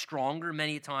make it stronger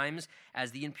many times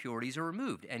as the impurities are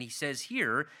removed. And he says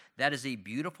here, that is a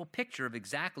beautiful picture of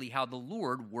exactly how the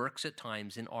Lord works at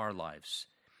times in our lives.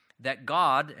 that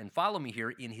God, and follow me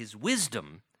here, in his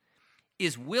wisdom,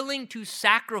 is willing to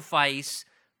sacrifice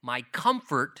my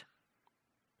comfort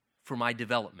for my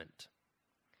development.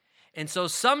 And so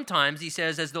sometimes, he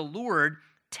says, as the Lord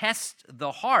tests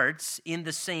the hearts in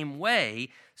the same way,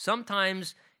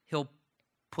 sometimes he'll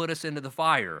put us into the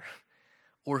fire,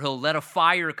 or he'll let a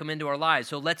fire come into our lives.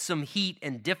 He'll let some heat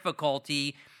and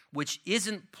difficulty, which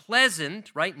isn't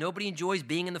pleasant, right? Nobody enjoys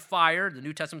being in the fire. The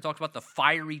New Testament talks about the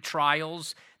fiery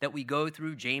trials that we go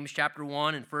through, James chapter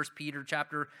 1 and 1 Peter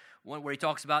chapter 1, where he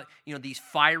talks about, these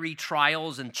fiery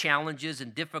trials and challenges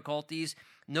and difficulties.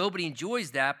 Nobody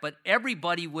enjoys that, but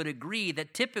everybody would agree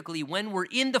that typically when we're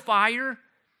in the fire,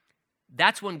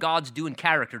 that's when God's doing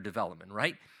character development,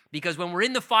 right? Because when we're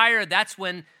in the fire, that's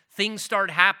when things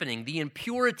start happening. The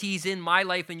impurities in my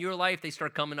life and your life, they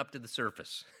start coming up to the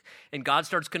surface. And God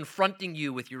starts confronting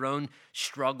you with your own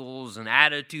struggles and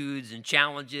attitudes and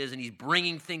challenges, and he's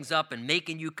bringing things up and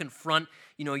making you confront,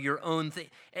 your own thing.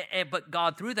 But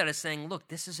God, through that, is saying, look,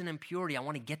 this is an impurity. I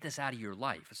want to get this out of your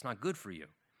life. It's not good for you.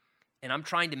 And I'm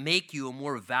trying to make you a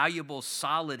more valuable,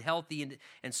 solid, healthy,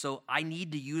 and so I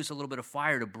need to use a little bit of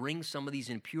fire to bring some of these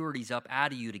impurities up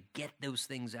out of you, to get those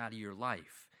things out of your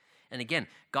life. And again,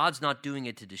 God's not doing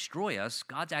it to destroy us.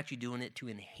 God's actually doing it to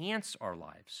enhance our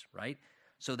lives, right?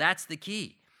 So that's the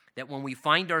key, that when we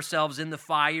find ourselves in the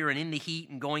fire and in the heat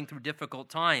and going through difficult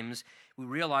times, we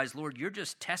realize, Lord, you're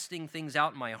just testing things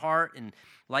out in my heart. And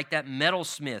like that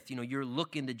metalsmith, you're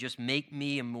looking to just make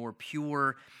me a more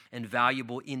pure and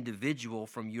valuable individual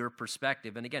from your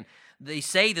perspective. And again, they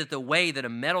say that the way that a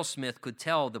metalsmith could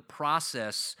tell the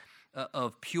process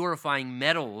of purifying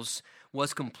metals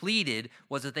was completed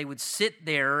was that they would sit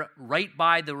there right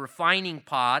by the refining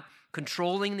pot,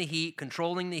 controlling the heat,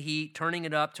 turning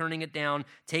it up, turning it down,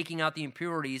 taking out the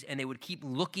impurities, and they would keep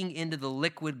looking into the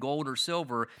liquid gold or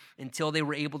silver until they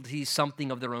were able to see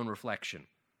something of their own reflection.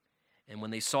 And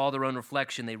when they saw their own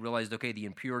reflection, they realized, okay, the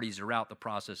impurities are out, the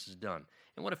process is done.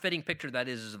 And what a fitting picture that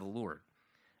is of the Lord.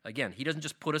 Again, he doesn't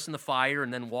just put us in the fire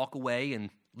and then walk away and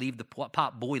leave the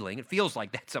pot boiling. It feels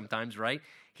like that sometimes, right?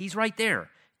 He's right there,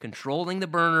 controlling the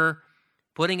burner,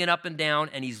 putting it up and down,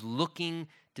 and he's looking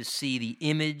to see the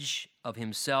image of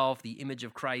himself, the image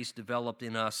of Christ developed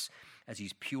in us as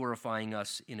he's purifying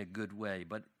us in a good way.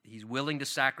 But he's willing to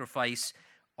sacrifice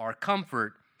our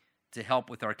comfort to help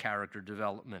with our character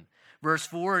development. Verse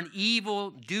 4, an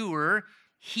evildoer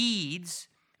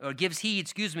gives heed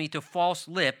to false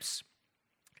lips,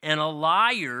 and a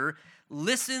liar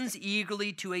listens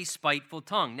eagerly to a spiteful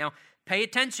tongue. Now, pay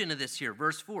attention to this here,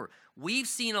 verse 4. We've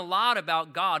seen a lot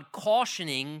about God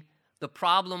cautioning the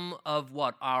problem of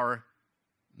what? Our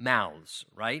mouths,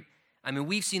 right? I mean,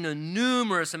 we've seen a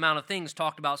numerous amount of things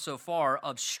talked about so far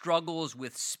of struggles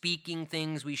with speaking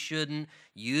things we shouldn't,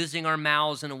 using our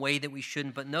mouths in a way that we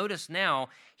shouldn't. But notice now,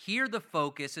 here the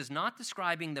focus is not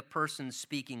describing the person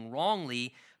speaking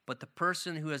wrongly, but the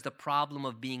person who has the problem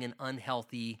of being an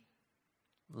unhealthy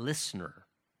listener.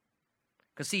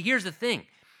 Because see, here's the thing.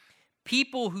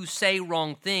 People who say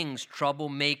wrong things,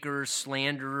 troublemakers,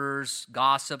 slanderers,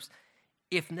 gossips,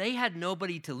 if they had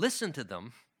nobody to listen to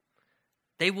them,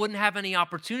 they wouldn't have any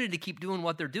opportunity to keep doing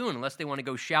what they're doing unless they want to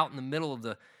go shout in the middle of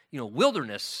the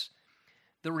wilderness.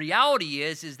 The reality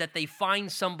is that they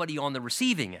find somebody on the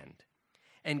receiving end.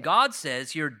 And God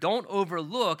says here, don't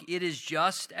overlook, it is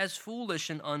just as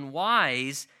foolish and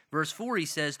unwise, verse 4 he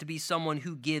says, to be someone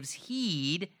who gives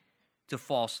heed to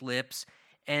false lips,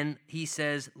 and he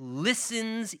says,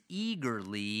 listens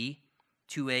eagerly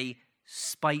to a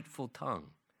spiteful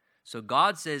tongue. So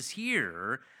God says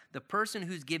here, the person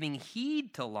who's giving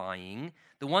heed to lying,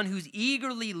 the one who's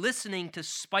eagerly listening to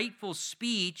spiteful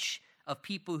speech of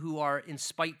people who are in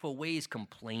spiteful ways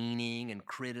complaining and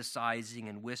criticizing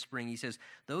and whispering, he says,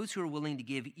 those who are willing to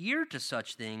give ear to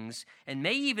such things and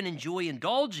may even enjoy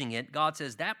indulging it, God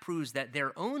says that proves that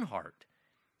their own heart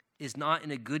is not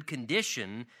in a good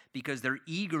condition because they're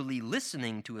eagerly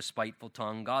listening to a spiteful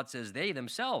tongue. God says they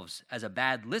themselves, as a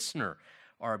bad listener,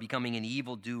 are becoming an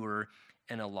evildoer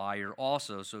and a liar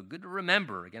also. So good to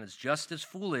remember, again, it's just as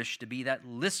foolish to be that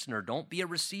listener. Don't be a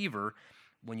receiver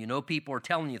when you know people are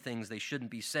telling you things they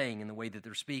shouldn't be saying in the way that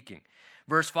they're speaking.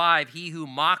 Verse 5, he who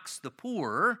mocks the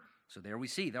poor, so there we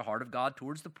see the heart of God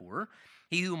towards the poor.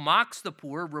 He who mocks the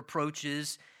poor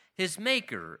reproaches his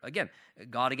maker. Again,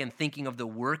 God thinking of the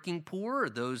working poor,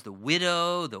 those, the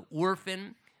widow, the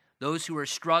orphan, those who are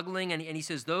struggling. And he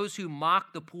says, those who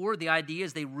mock the poor, the idea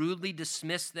is they rudely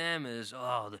dismiss them as,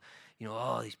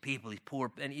 these people, these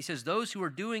poor. And he says, those who are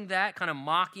doing that, kind of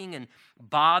mocking and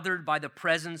bothered by the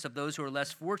presence of those who are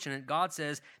less fortunate, God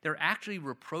says they're actually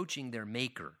reproaching their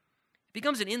maker. It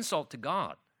becomes an insult to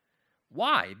God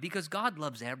Why? Because God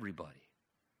loves everybody,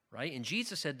 right? And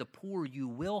Jesus said, the poor you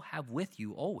will have with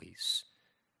you always.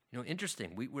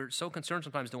 Interesting. We're so concerned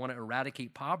sometimes to want to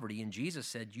eradicate poverty, and Jesus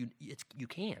said you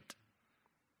can't.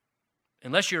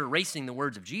 Unless you're erasing the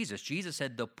words of Jesus, Jesus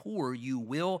said, the poor you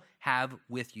will have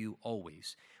with you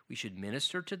always. We should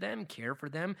minister to them, care for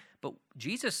them, but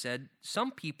Jesus said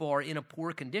some people are in a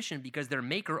poor condition because their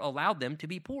maker allowed them to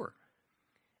be poor.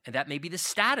 And that may be the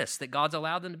status that God's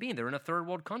allowed them to be in. They're in a third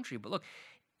world country. But look,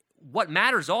 what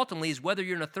matters ultimately is whether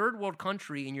you're in a third world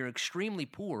country and you're extremely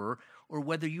poor or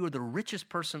whether you are the richest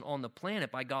person on the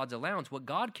planet by God's allowance. What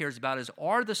God cares about is,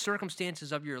 are the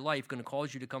circumstances of your life going to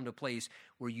cause you to come to a place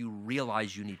where you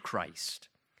realize you need Christ?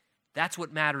 That's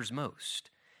what matters most.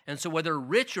 And so whether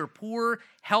rich or poor,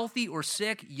 healthy or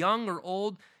sick, young or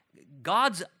old,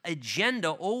 God's agenda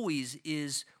always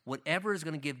is whatever is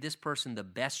going to give this person the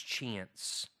best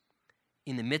chance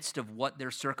in the midst of what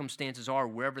their circumstances are,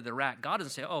 wherever they're at. God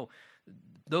doesn't say, oh,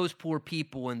 those poor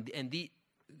people,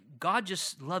 God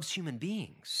just loves human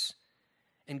beings.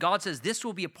 And God says this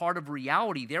will be a part of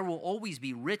reality. There will always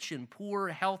be rich and poor,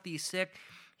 healthy, sick.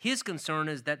 His concern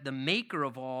is that the maker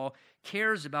of all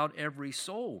cares about every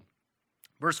soul.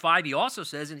 Verse 5, he also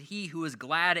says, and he who is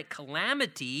glad at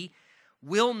calamity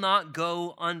will not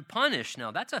go unpunished.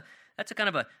 Now, that's a kind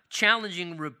of a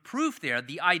challenging reproof there.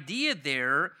 The idea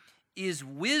there is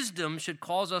wisdom should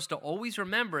cause us to always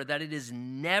remember that it is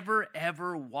never,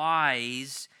 ever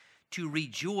wise to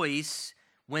rejoice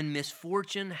when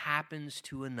misfortune happens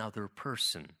to another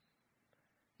person,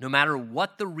 no matter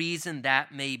what the reason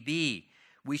that may be.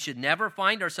 We should never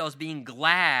find ourselves being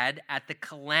glad at the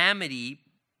calamity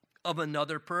of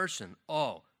another person.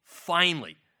 Oh,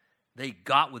 finally, they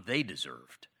got what they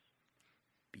deserved.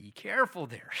 Be careful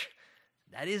there.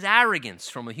 That is arrogance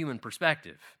from a human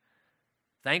perspective.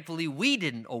 Thankfully, we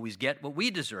didn't always get what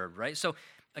we deserved, right? So,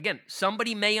 again,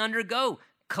 somebody may undergo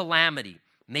calamity.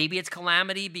 Maybe it's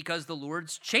calamity because the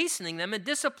Lord's chastening them and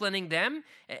disciplining them,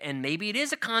 and maybe it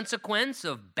is a consequence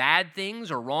of bad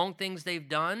things or wrong things they've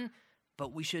done,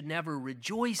 but we should never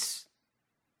rejoice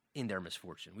in their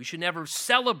misfortune. We should never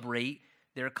celebrate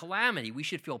their calamity. We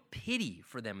should feel pity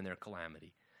for them in their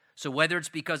calamity. So whether it's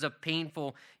because of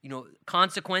painful,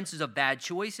 consequences of bad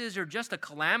choices or just a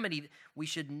calamity,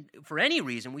 for any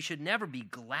reason, we should never be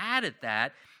glad at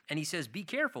that. And he says, be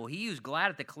careful. He who's glad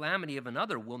at the calamity of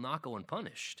another will not go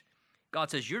unpunished.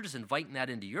 God says, you're just inviting that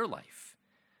into your life.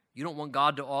 You don't want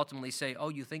God to ultimately say, oh,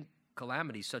 you think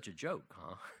calamity is such a joke,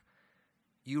 huh?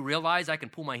 You realize I can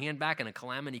pull my hand back and a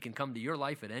calamity can come to your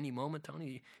life at any moment,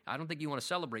 Tony? I don't think you want to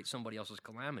celebrate somebody else's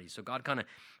calamity. So God kind of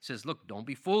says, look, don't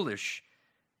be foolish.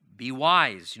 Be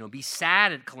wise. Be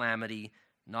sad at calamity,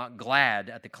 not glad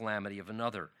at the calamity of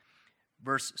another.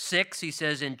 Verse 6, he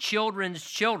says, and children's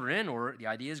children, or the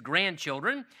idea is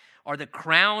grandchildren, are the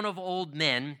crown of old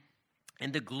men,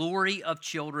 and the glory of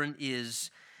children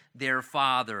is their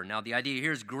father. Now, the idea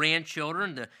here is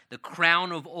grandchildren, the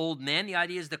crown of old men. The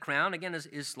idea is the crown, again,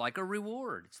 is like a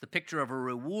reward. It's the picture of a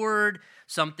reward,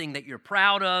 something that you're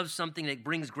proud of, something that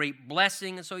brings great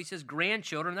blessing. And so he says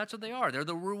grandchildren, that's what they are. They're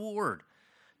the reward.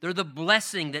 They're the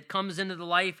blessing that comes into the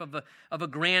life of a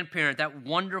grandparent, that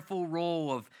wonderful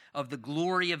role of the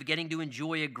glory of getting to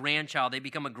enjoy a grandchild. They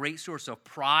become a great source of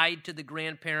pride to the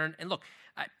grandparent. And look,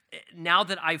 now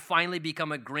that I've finally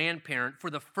become a grandparent, for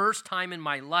the first time in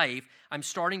my life, I'm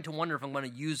starting to wonder if I'm going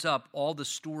to use up all the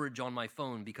storage on my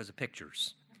phone because of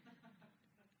pictures.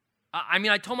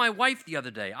 I told my wife the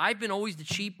other day, I've been always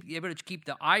able to keep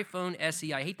the iPhone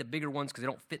SE. I hate the bigger ones because they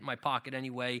don't fit in my pocket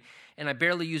anyway, and I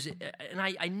barely use it. And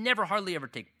I never hardly ever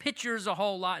take pictures a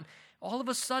whole lot. All of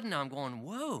a sudden now I'm going,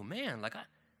 whoa, man, like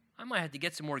I might have to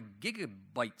get some more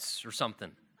gigabytes or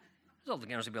something. There's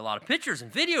going to be a lot of pictures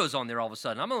and videos on there all of a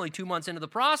sudden. I'm only 2 months into the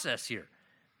process here.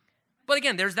 But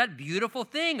again, there's that beautiful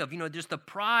thing of, just the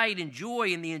pride and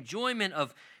joy and the enjoyment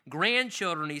of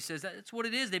grandchildren. He says that's what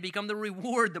it is. They become the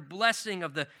reward, the blessing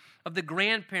of the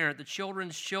grandparent, the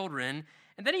children's children.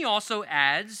 And then he also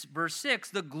adds, verse 6,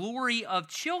 the glory of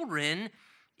children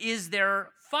is their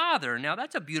father. Now,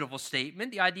 that's a beautiful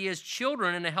statement. The idea is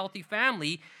children in a healthy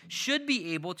family should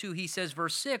be able to, he says,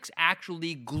 verse 6,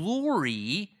 actually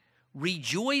glory,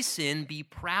 rejoice in, be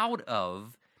proud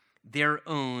of their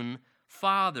own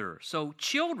father. So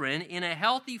children in a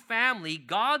healthy family,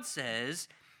 God says,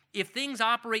 if things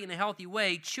operate in a healthy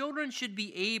way, children should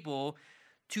be able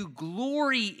to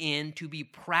glory in, to be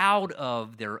proud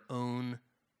of their own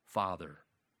father.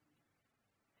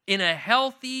 In a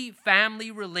healthy family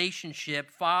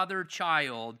relationship,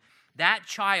 father-child, that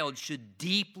child should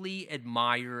deeply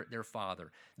admire their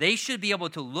father. They should be able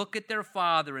to look at their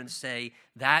father and say,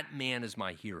 that man is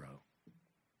my hero.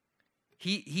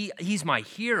 He's my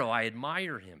hero. I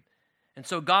admire him. And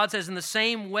so God says in the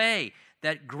same way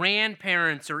that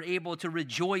grandparents are able to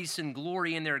rejoice and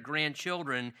glory in their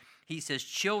grandchildren, he says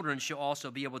children shall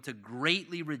also be able to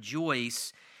greatly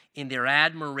rejoice in their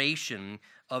admiration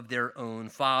of their own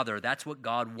father. That's what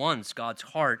God wants, God's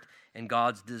heart and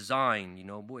God's design. You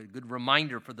know, boy, a good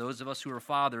reminder for those of us who are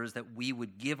fathers that we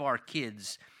would give our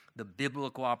kids the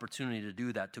biblical opportunity to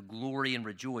do that, to glory and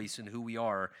rejoice in who we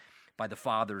are by the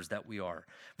fathers that we are.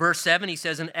 Verse 7, he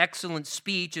says, an excellent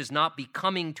speech is not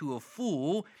becoming to a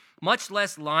fool, much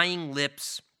less lying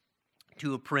lips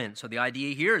to a prince. So the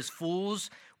idea here is fools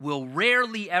will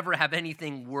rarely ever have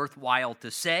anything worthwhile to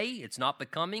say. It's not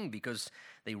becoming because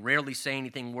they rarely say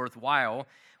anything worthwhile.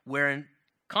 Where in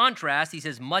contrast, he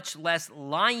says, much less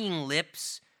lying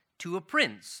lips to a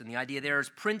prince. And the idea there is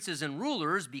princes and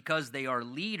rulers, because they are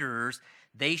leaders,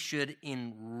 they should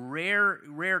in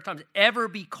rare times ever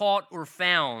be caught or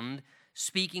found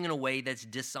speaking in a way that's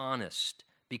dishonest,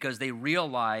 because they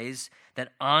realize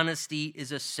that honesty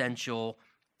is essential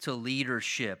to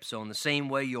leadership. So in the same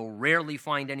way you'll rarely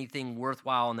find anything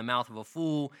worthwhile in the mouth of a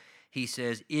fool, he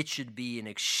says it should be an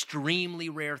extremely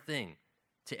rare thing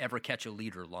to ever catch a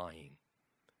leader lying.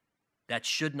 That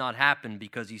should not happen,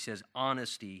 because he says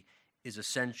honesty is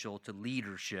essential to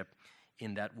leadership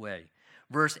in that way.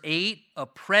 Verse 8, a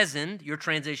present, your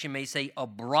translation may say a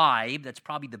bribe. That's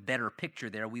probably the better picture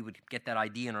there. We would get that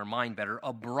idea in our mind better.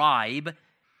 A bribe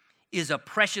is a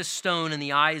precious stone in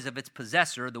the eyes of its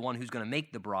possessor, the one who's going to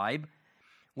make the bribe.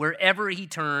 Wherever he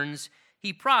turns,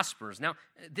 he prospers. Now,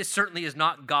 this certainly is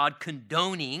not God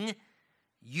condoning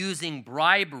using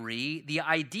bribery. The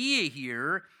idea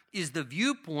here is the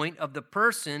viewpoint of the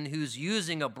person who's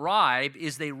using a bribe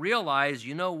is they realize,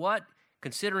 you know what?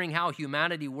 Considering how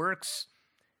humanity works,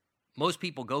 most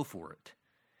people go for it.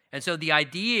 And so the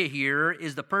idea here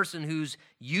is the person who's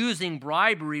using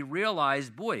bribery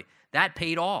realized, boy, that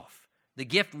paid off. The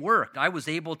gift worked. I was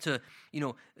able to,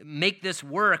 make this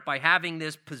work by having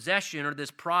this possession or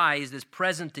this prize, this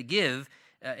present to give.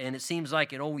 And it seems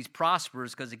like it always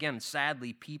prospers because, again,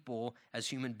 sadly, people as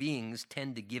human beings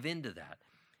tend to give into that.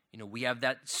 We have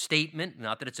that statement,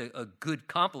 not that it's a good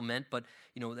compliment, but,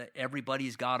 that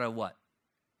everybody's got a what?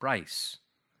 Price.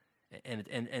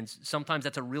 And sometimes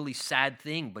that's a really sad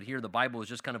thing, but here the Bible is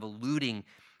just kind of alluding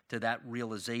to that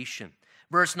realization.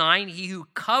 Verse 9, he who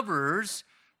covers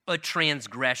a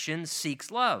transgression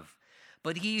seeks love,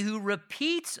 but he who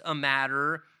repeats a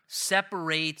matter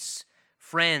separates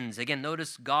friends. Again,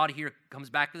 notice God here comes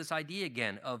back to this idea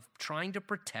again of trying to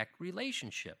protect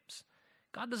relationships.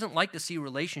 God doesn't like to see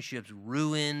relationships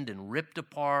ruined and ripped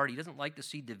apart. He doesn't like to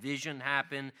see division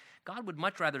happen. God would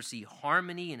much rather see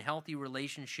harmony and healthy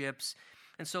relationships.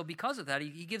 And so because of that,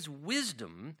 he gives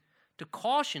wisdom to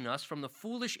caution us from the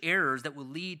foolish errors that will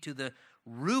lead to the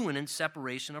ruin and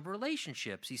separation of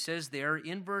relationships. He says there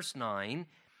in verse 9,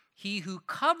 he who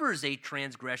covers a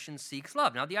transgression seeks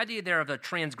love. Now, the idea there of a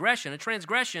transgression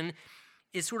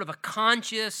is sort of a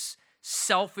conscious,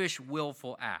 selfish,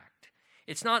 willful act.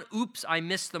 It's not, oops, I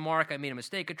missed the mark, I made a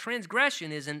mistake. A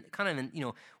transgression is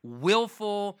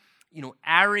willful,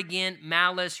 arrogant,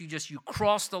 malice. You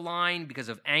cross the line because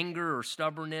of anger or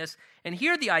stubbornness. And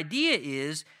here the idea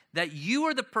is that you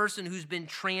are the person who's been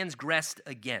transgressed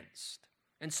against.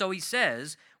 And so he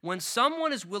says, when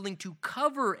someone is willing to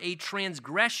cover a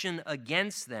transgression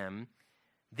against them,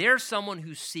 they're someone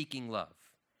who's seeking love.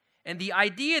 And the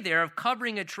idea there of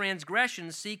covering a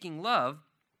transgression, seeking love,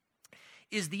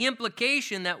 is the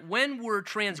implication that when we're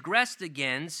transgressed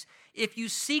against, if you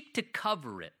seek to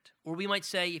cover it, or we might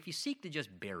say if you seek to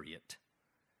just bury it,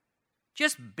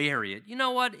 you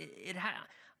know what?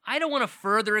 I don't want to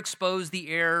further expose the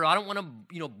error. I don't want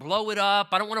to, blow it up.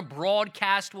 I don't want to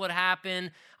broadcast what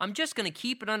happened. I'm just going to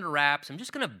keep it under wraps. I'm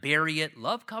just going to bury it.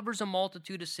 Love covers a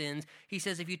multitude of sins. He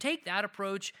says if you take that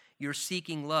approach, you're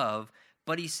seeking love.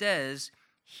 But he says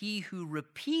he who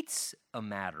repeats a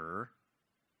matter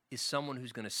is someone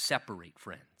who's going to separate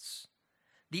friends.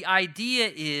 The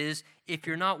idea is if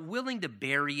you're not willing to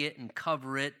bury it and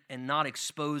cover it and not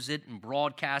expose it and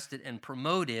broadcast it and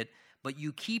promote it, but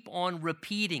you keep on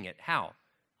repeating it. How?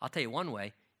 I'll tell you one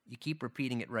way. You keep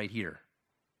repeating it right here.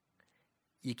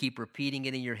 You keep repeating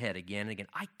it in your head again and again.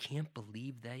 I can't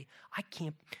believe I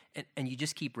can't. And you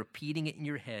just keep repeating it in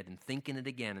your head and thinking it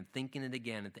again and thinking it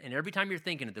again. And every time you're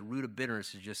thinking it, the root of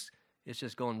bitterness is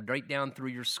just going right down through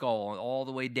your skull, all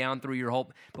the way down through your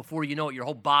whole, before you know it, your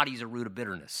whole body's a root of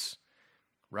bitterness,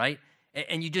 right?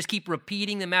 And you just keep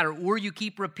repeating the matter, or you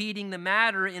keep repeating the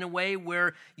matter in a way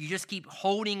where you just keep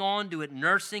holding on to it,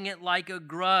 nursing it like a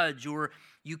grudge, or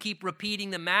you keep repeating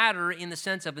the matter in the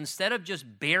sense of instead of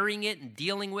just burying it and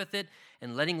dealing with it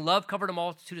and letting love cover the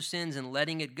multitude of sins and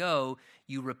letting it go,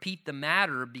 you repeat the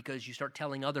matter because you start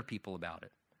telling other people about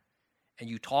it. And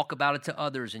you talk about it to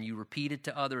others and you repeat it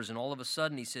to others. And all of a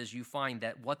sudden, he says, you find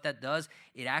that what that does,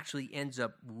 it actually ends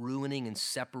up ruining and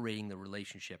separating the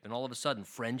relationship. And all of a sudden,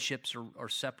 friendships are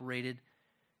separated.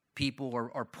 People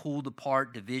are pulled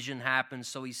apart. Division happens.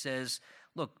 So he says,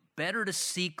 look, better to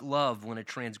seek love when a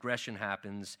transgression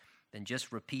happens than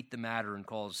just repeat the matter and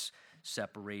cause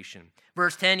separation.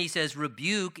 Verse 10, he says,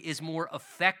 rebuke is more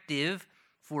effective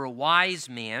for a wise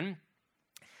man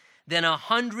than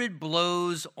 100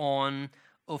 blows on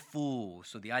a fool.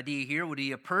 So the idea here would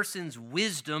be a person's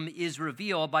wisdom is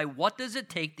revealed by what does it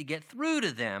take to get through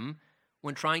to them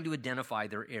when trying to identify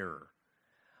their error.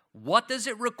 What does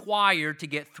it require to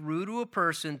get through to a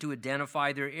person to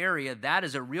identify their area? That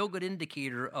is a real good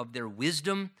indicator of their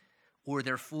wisdom or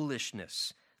their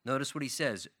foolishness. Notice what he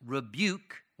says,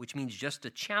 rebuke, which means just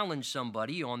to challenge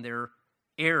somebody on their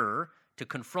error, to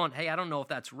confront, hey, I don't know if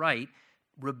that's right.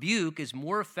 Rebuke is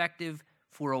more effective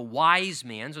for a wise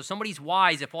man. So somebody's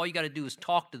wise if all you got to do is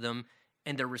talk to them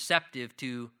and they're receptive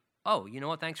to, oh, you know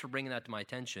what, thanks for bringing that to my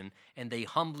attention. And they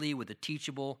humbly, with a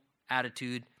teachable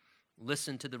attitude,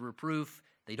 listen to the reproof.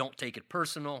 They don't take it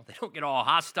personal. They don't get all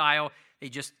hostile.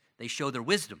 They show their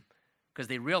wisdom because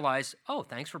they realize, oh,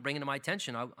 thanks for bringing it to my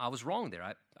attention. I was wrong there.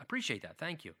 I appreciate that.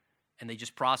 Thank you. And they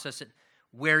just process it.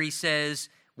 Where he says,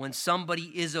 when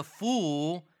somebody is a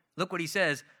fool, look what he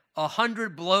says,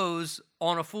 100 blows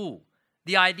on a fool.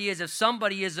 The idea is if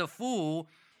somebody is a fool,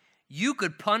 you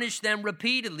could punish them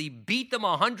repeatedly, beat them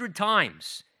 100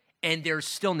 times, and they're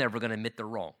still never going to admit they're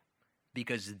wrong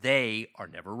because they are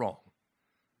never wrong,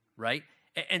 right?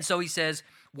 And so he says,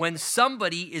 when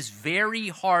somebody is very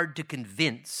hard to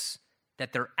convince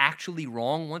that they're actually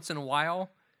wrong once in a while,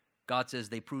 God says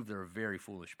they prove they're a very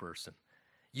foolish person.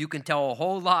 You can tell a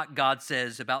whole lot, God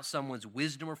says, about someone's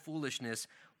wisdom or foolishness.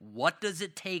 What does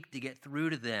it take to get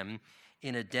through to them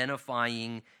in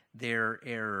identifying their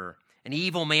error? An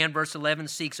evil man, verse 11,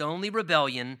 seeks only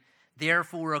rebellion.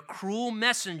 Therefore, a cruel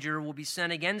messenger will be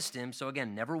sent against him. So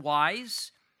again, never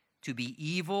wise to be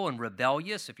evil and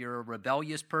rebellious. If you're a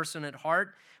rebellious person at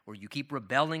heart, or you keep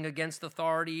rebelling against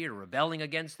authority or rebelling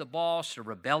against the boss or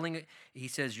rebelling, he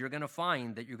says you're going to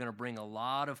find that you're going to bring a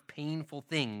lot of painful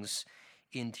things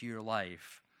into your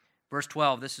life. Verse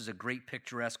 12, this is a great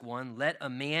picturesque one. Let a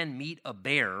man meet a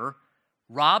bear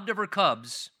robbed of her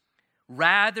cubs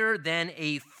rather than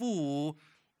a fool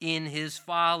in his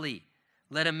folly.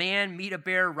 Let a man meet a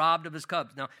bear robbed of his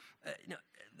cubs. Now,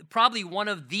 probably one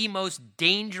of the most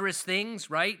dangerous things,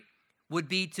 right, would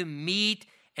be to meet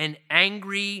an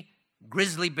angry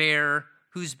grizzly bear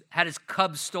who's had his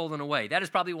cubs stolen away. That is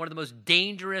probably one of the most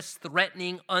dangerous,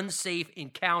 threatening, unsafe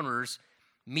encounters,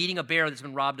 meeting a bear that's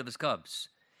been robbed of his cubs.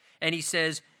 And he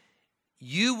says,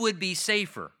 you would be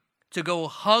safer to go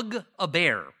hug a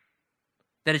bear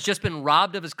that has just been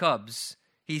robbed of his cubs,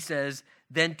 he says,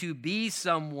 than to be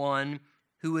someone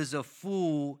who is a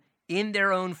fool in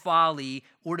their own folly,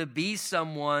 or to be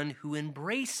someone who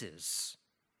embraces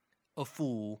a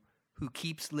fool who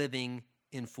keeps living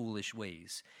in foolish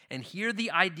ways. And here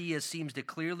the idea seems to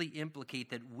clearly implicate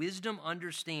that wisdom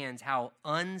understands how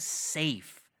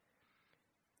unsafe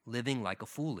living like a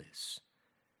fool is.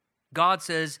 God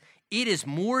says it is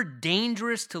more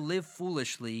dangerous to live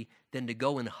foolishly than to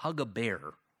go and hug a bear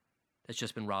that's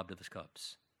just been robbed of his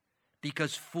cubs.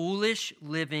 Because foolish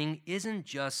living isn't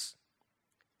just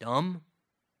dumb,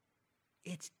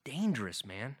 it's dangerous,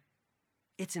 man.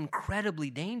 It's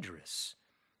incredibly dangerous.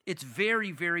 It's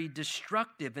very, very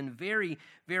destructive and very,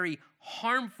 very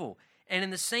harmful. And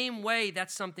in the same way,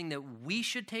 that's something that we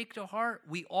should take to heart.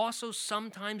 We also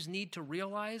sometimes need to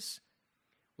realize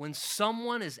when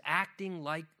someone is acting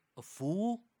like a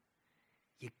fool,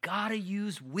 you gotta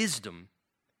use wisdom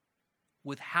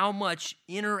with how much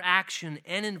interaction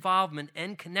and involvement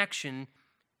and connection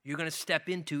you're going to step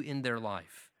into in their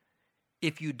life.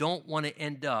 If you don't want to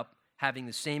end up having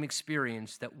the same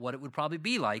experience that what it would probably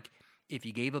be like if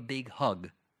you gave a big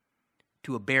hug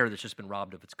to a bear that's just been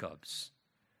robbed of its cubs.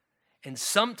 And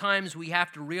sometimes we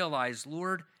have to realize,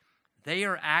 Lord, they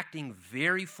are acting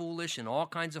very foolish in all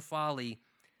kinds of folly.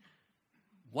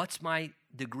 What's my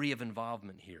degree of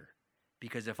involvement here?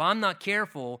 Because if I'm not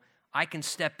careful, I can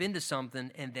step into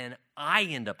something and then I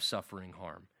end up suffering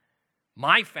harm.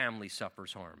 My family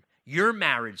suffers harm. Your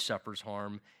marriage suffers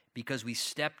harm because we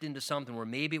stepped into something where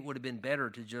maybe it would have been better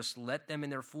to just let them in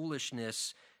their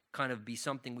foolishness kind of be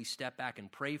something we step back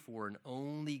and pray for and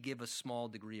only give a small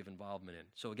degree of involvement in.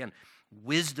 So again,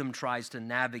 wisdom tries to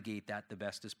navigate that the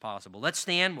best as possible. Let's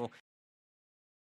stand. We'll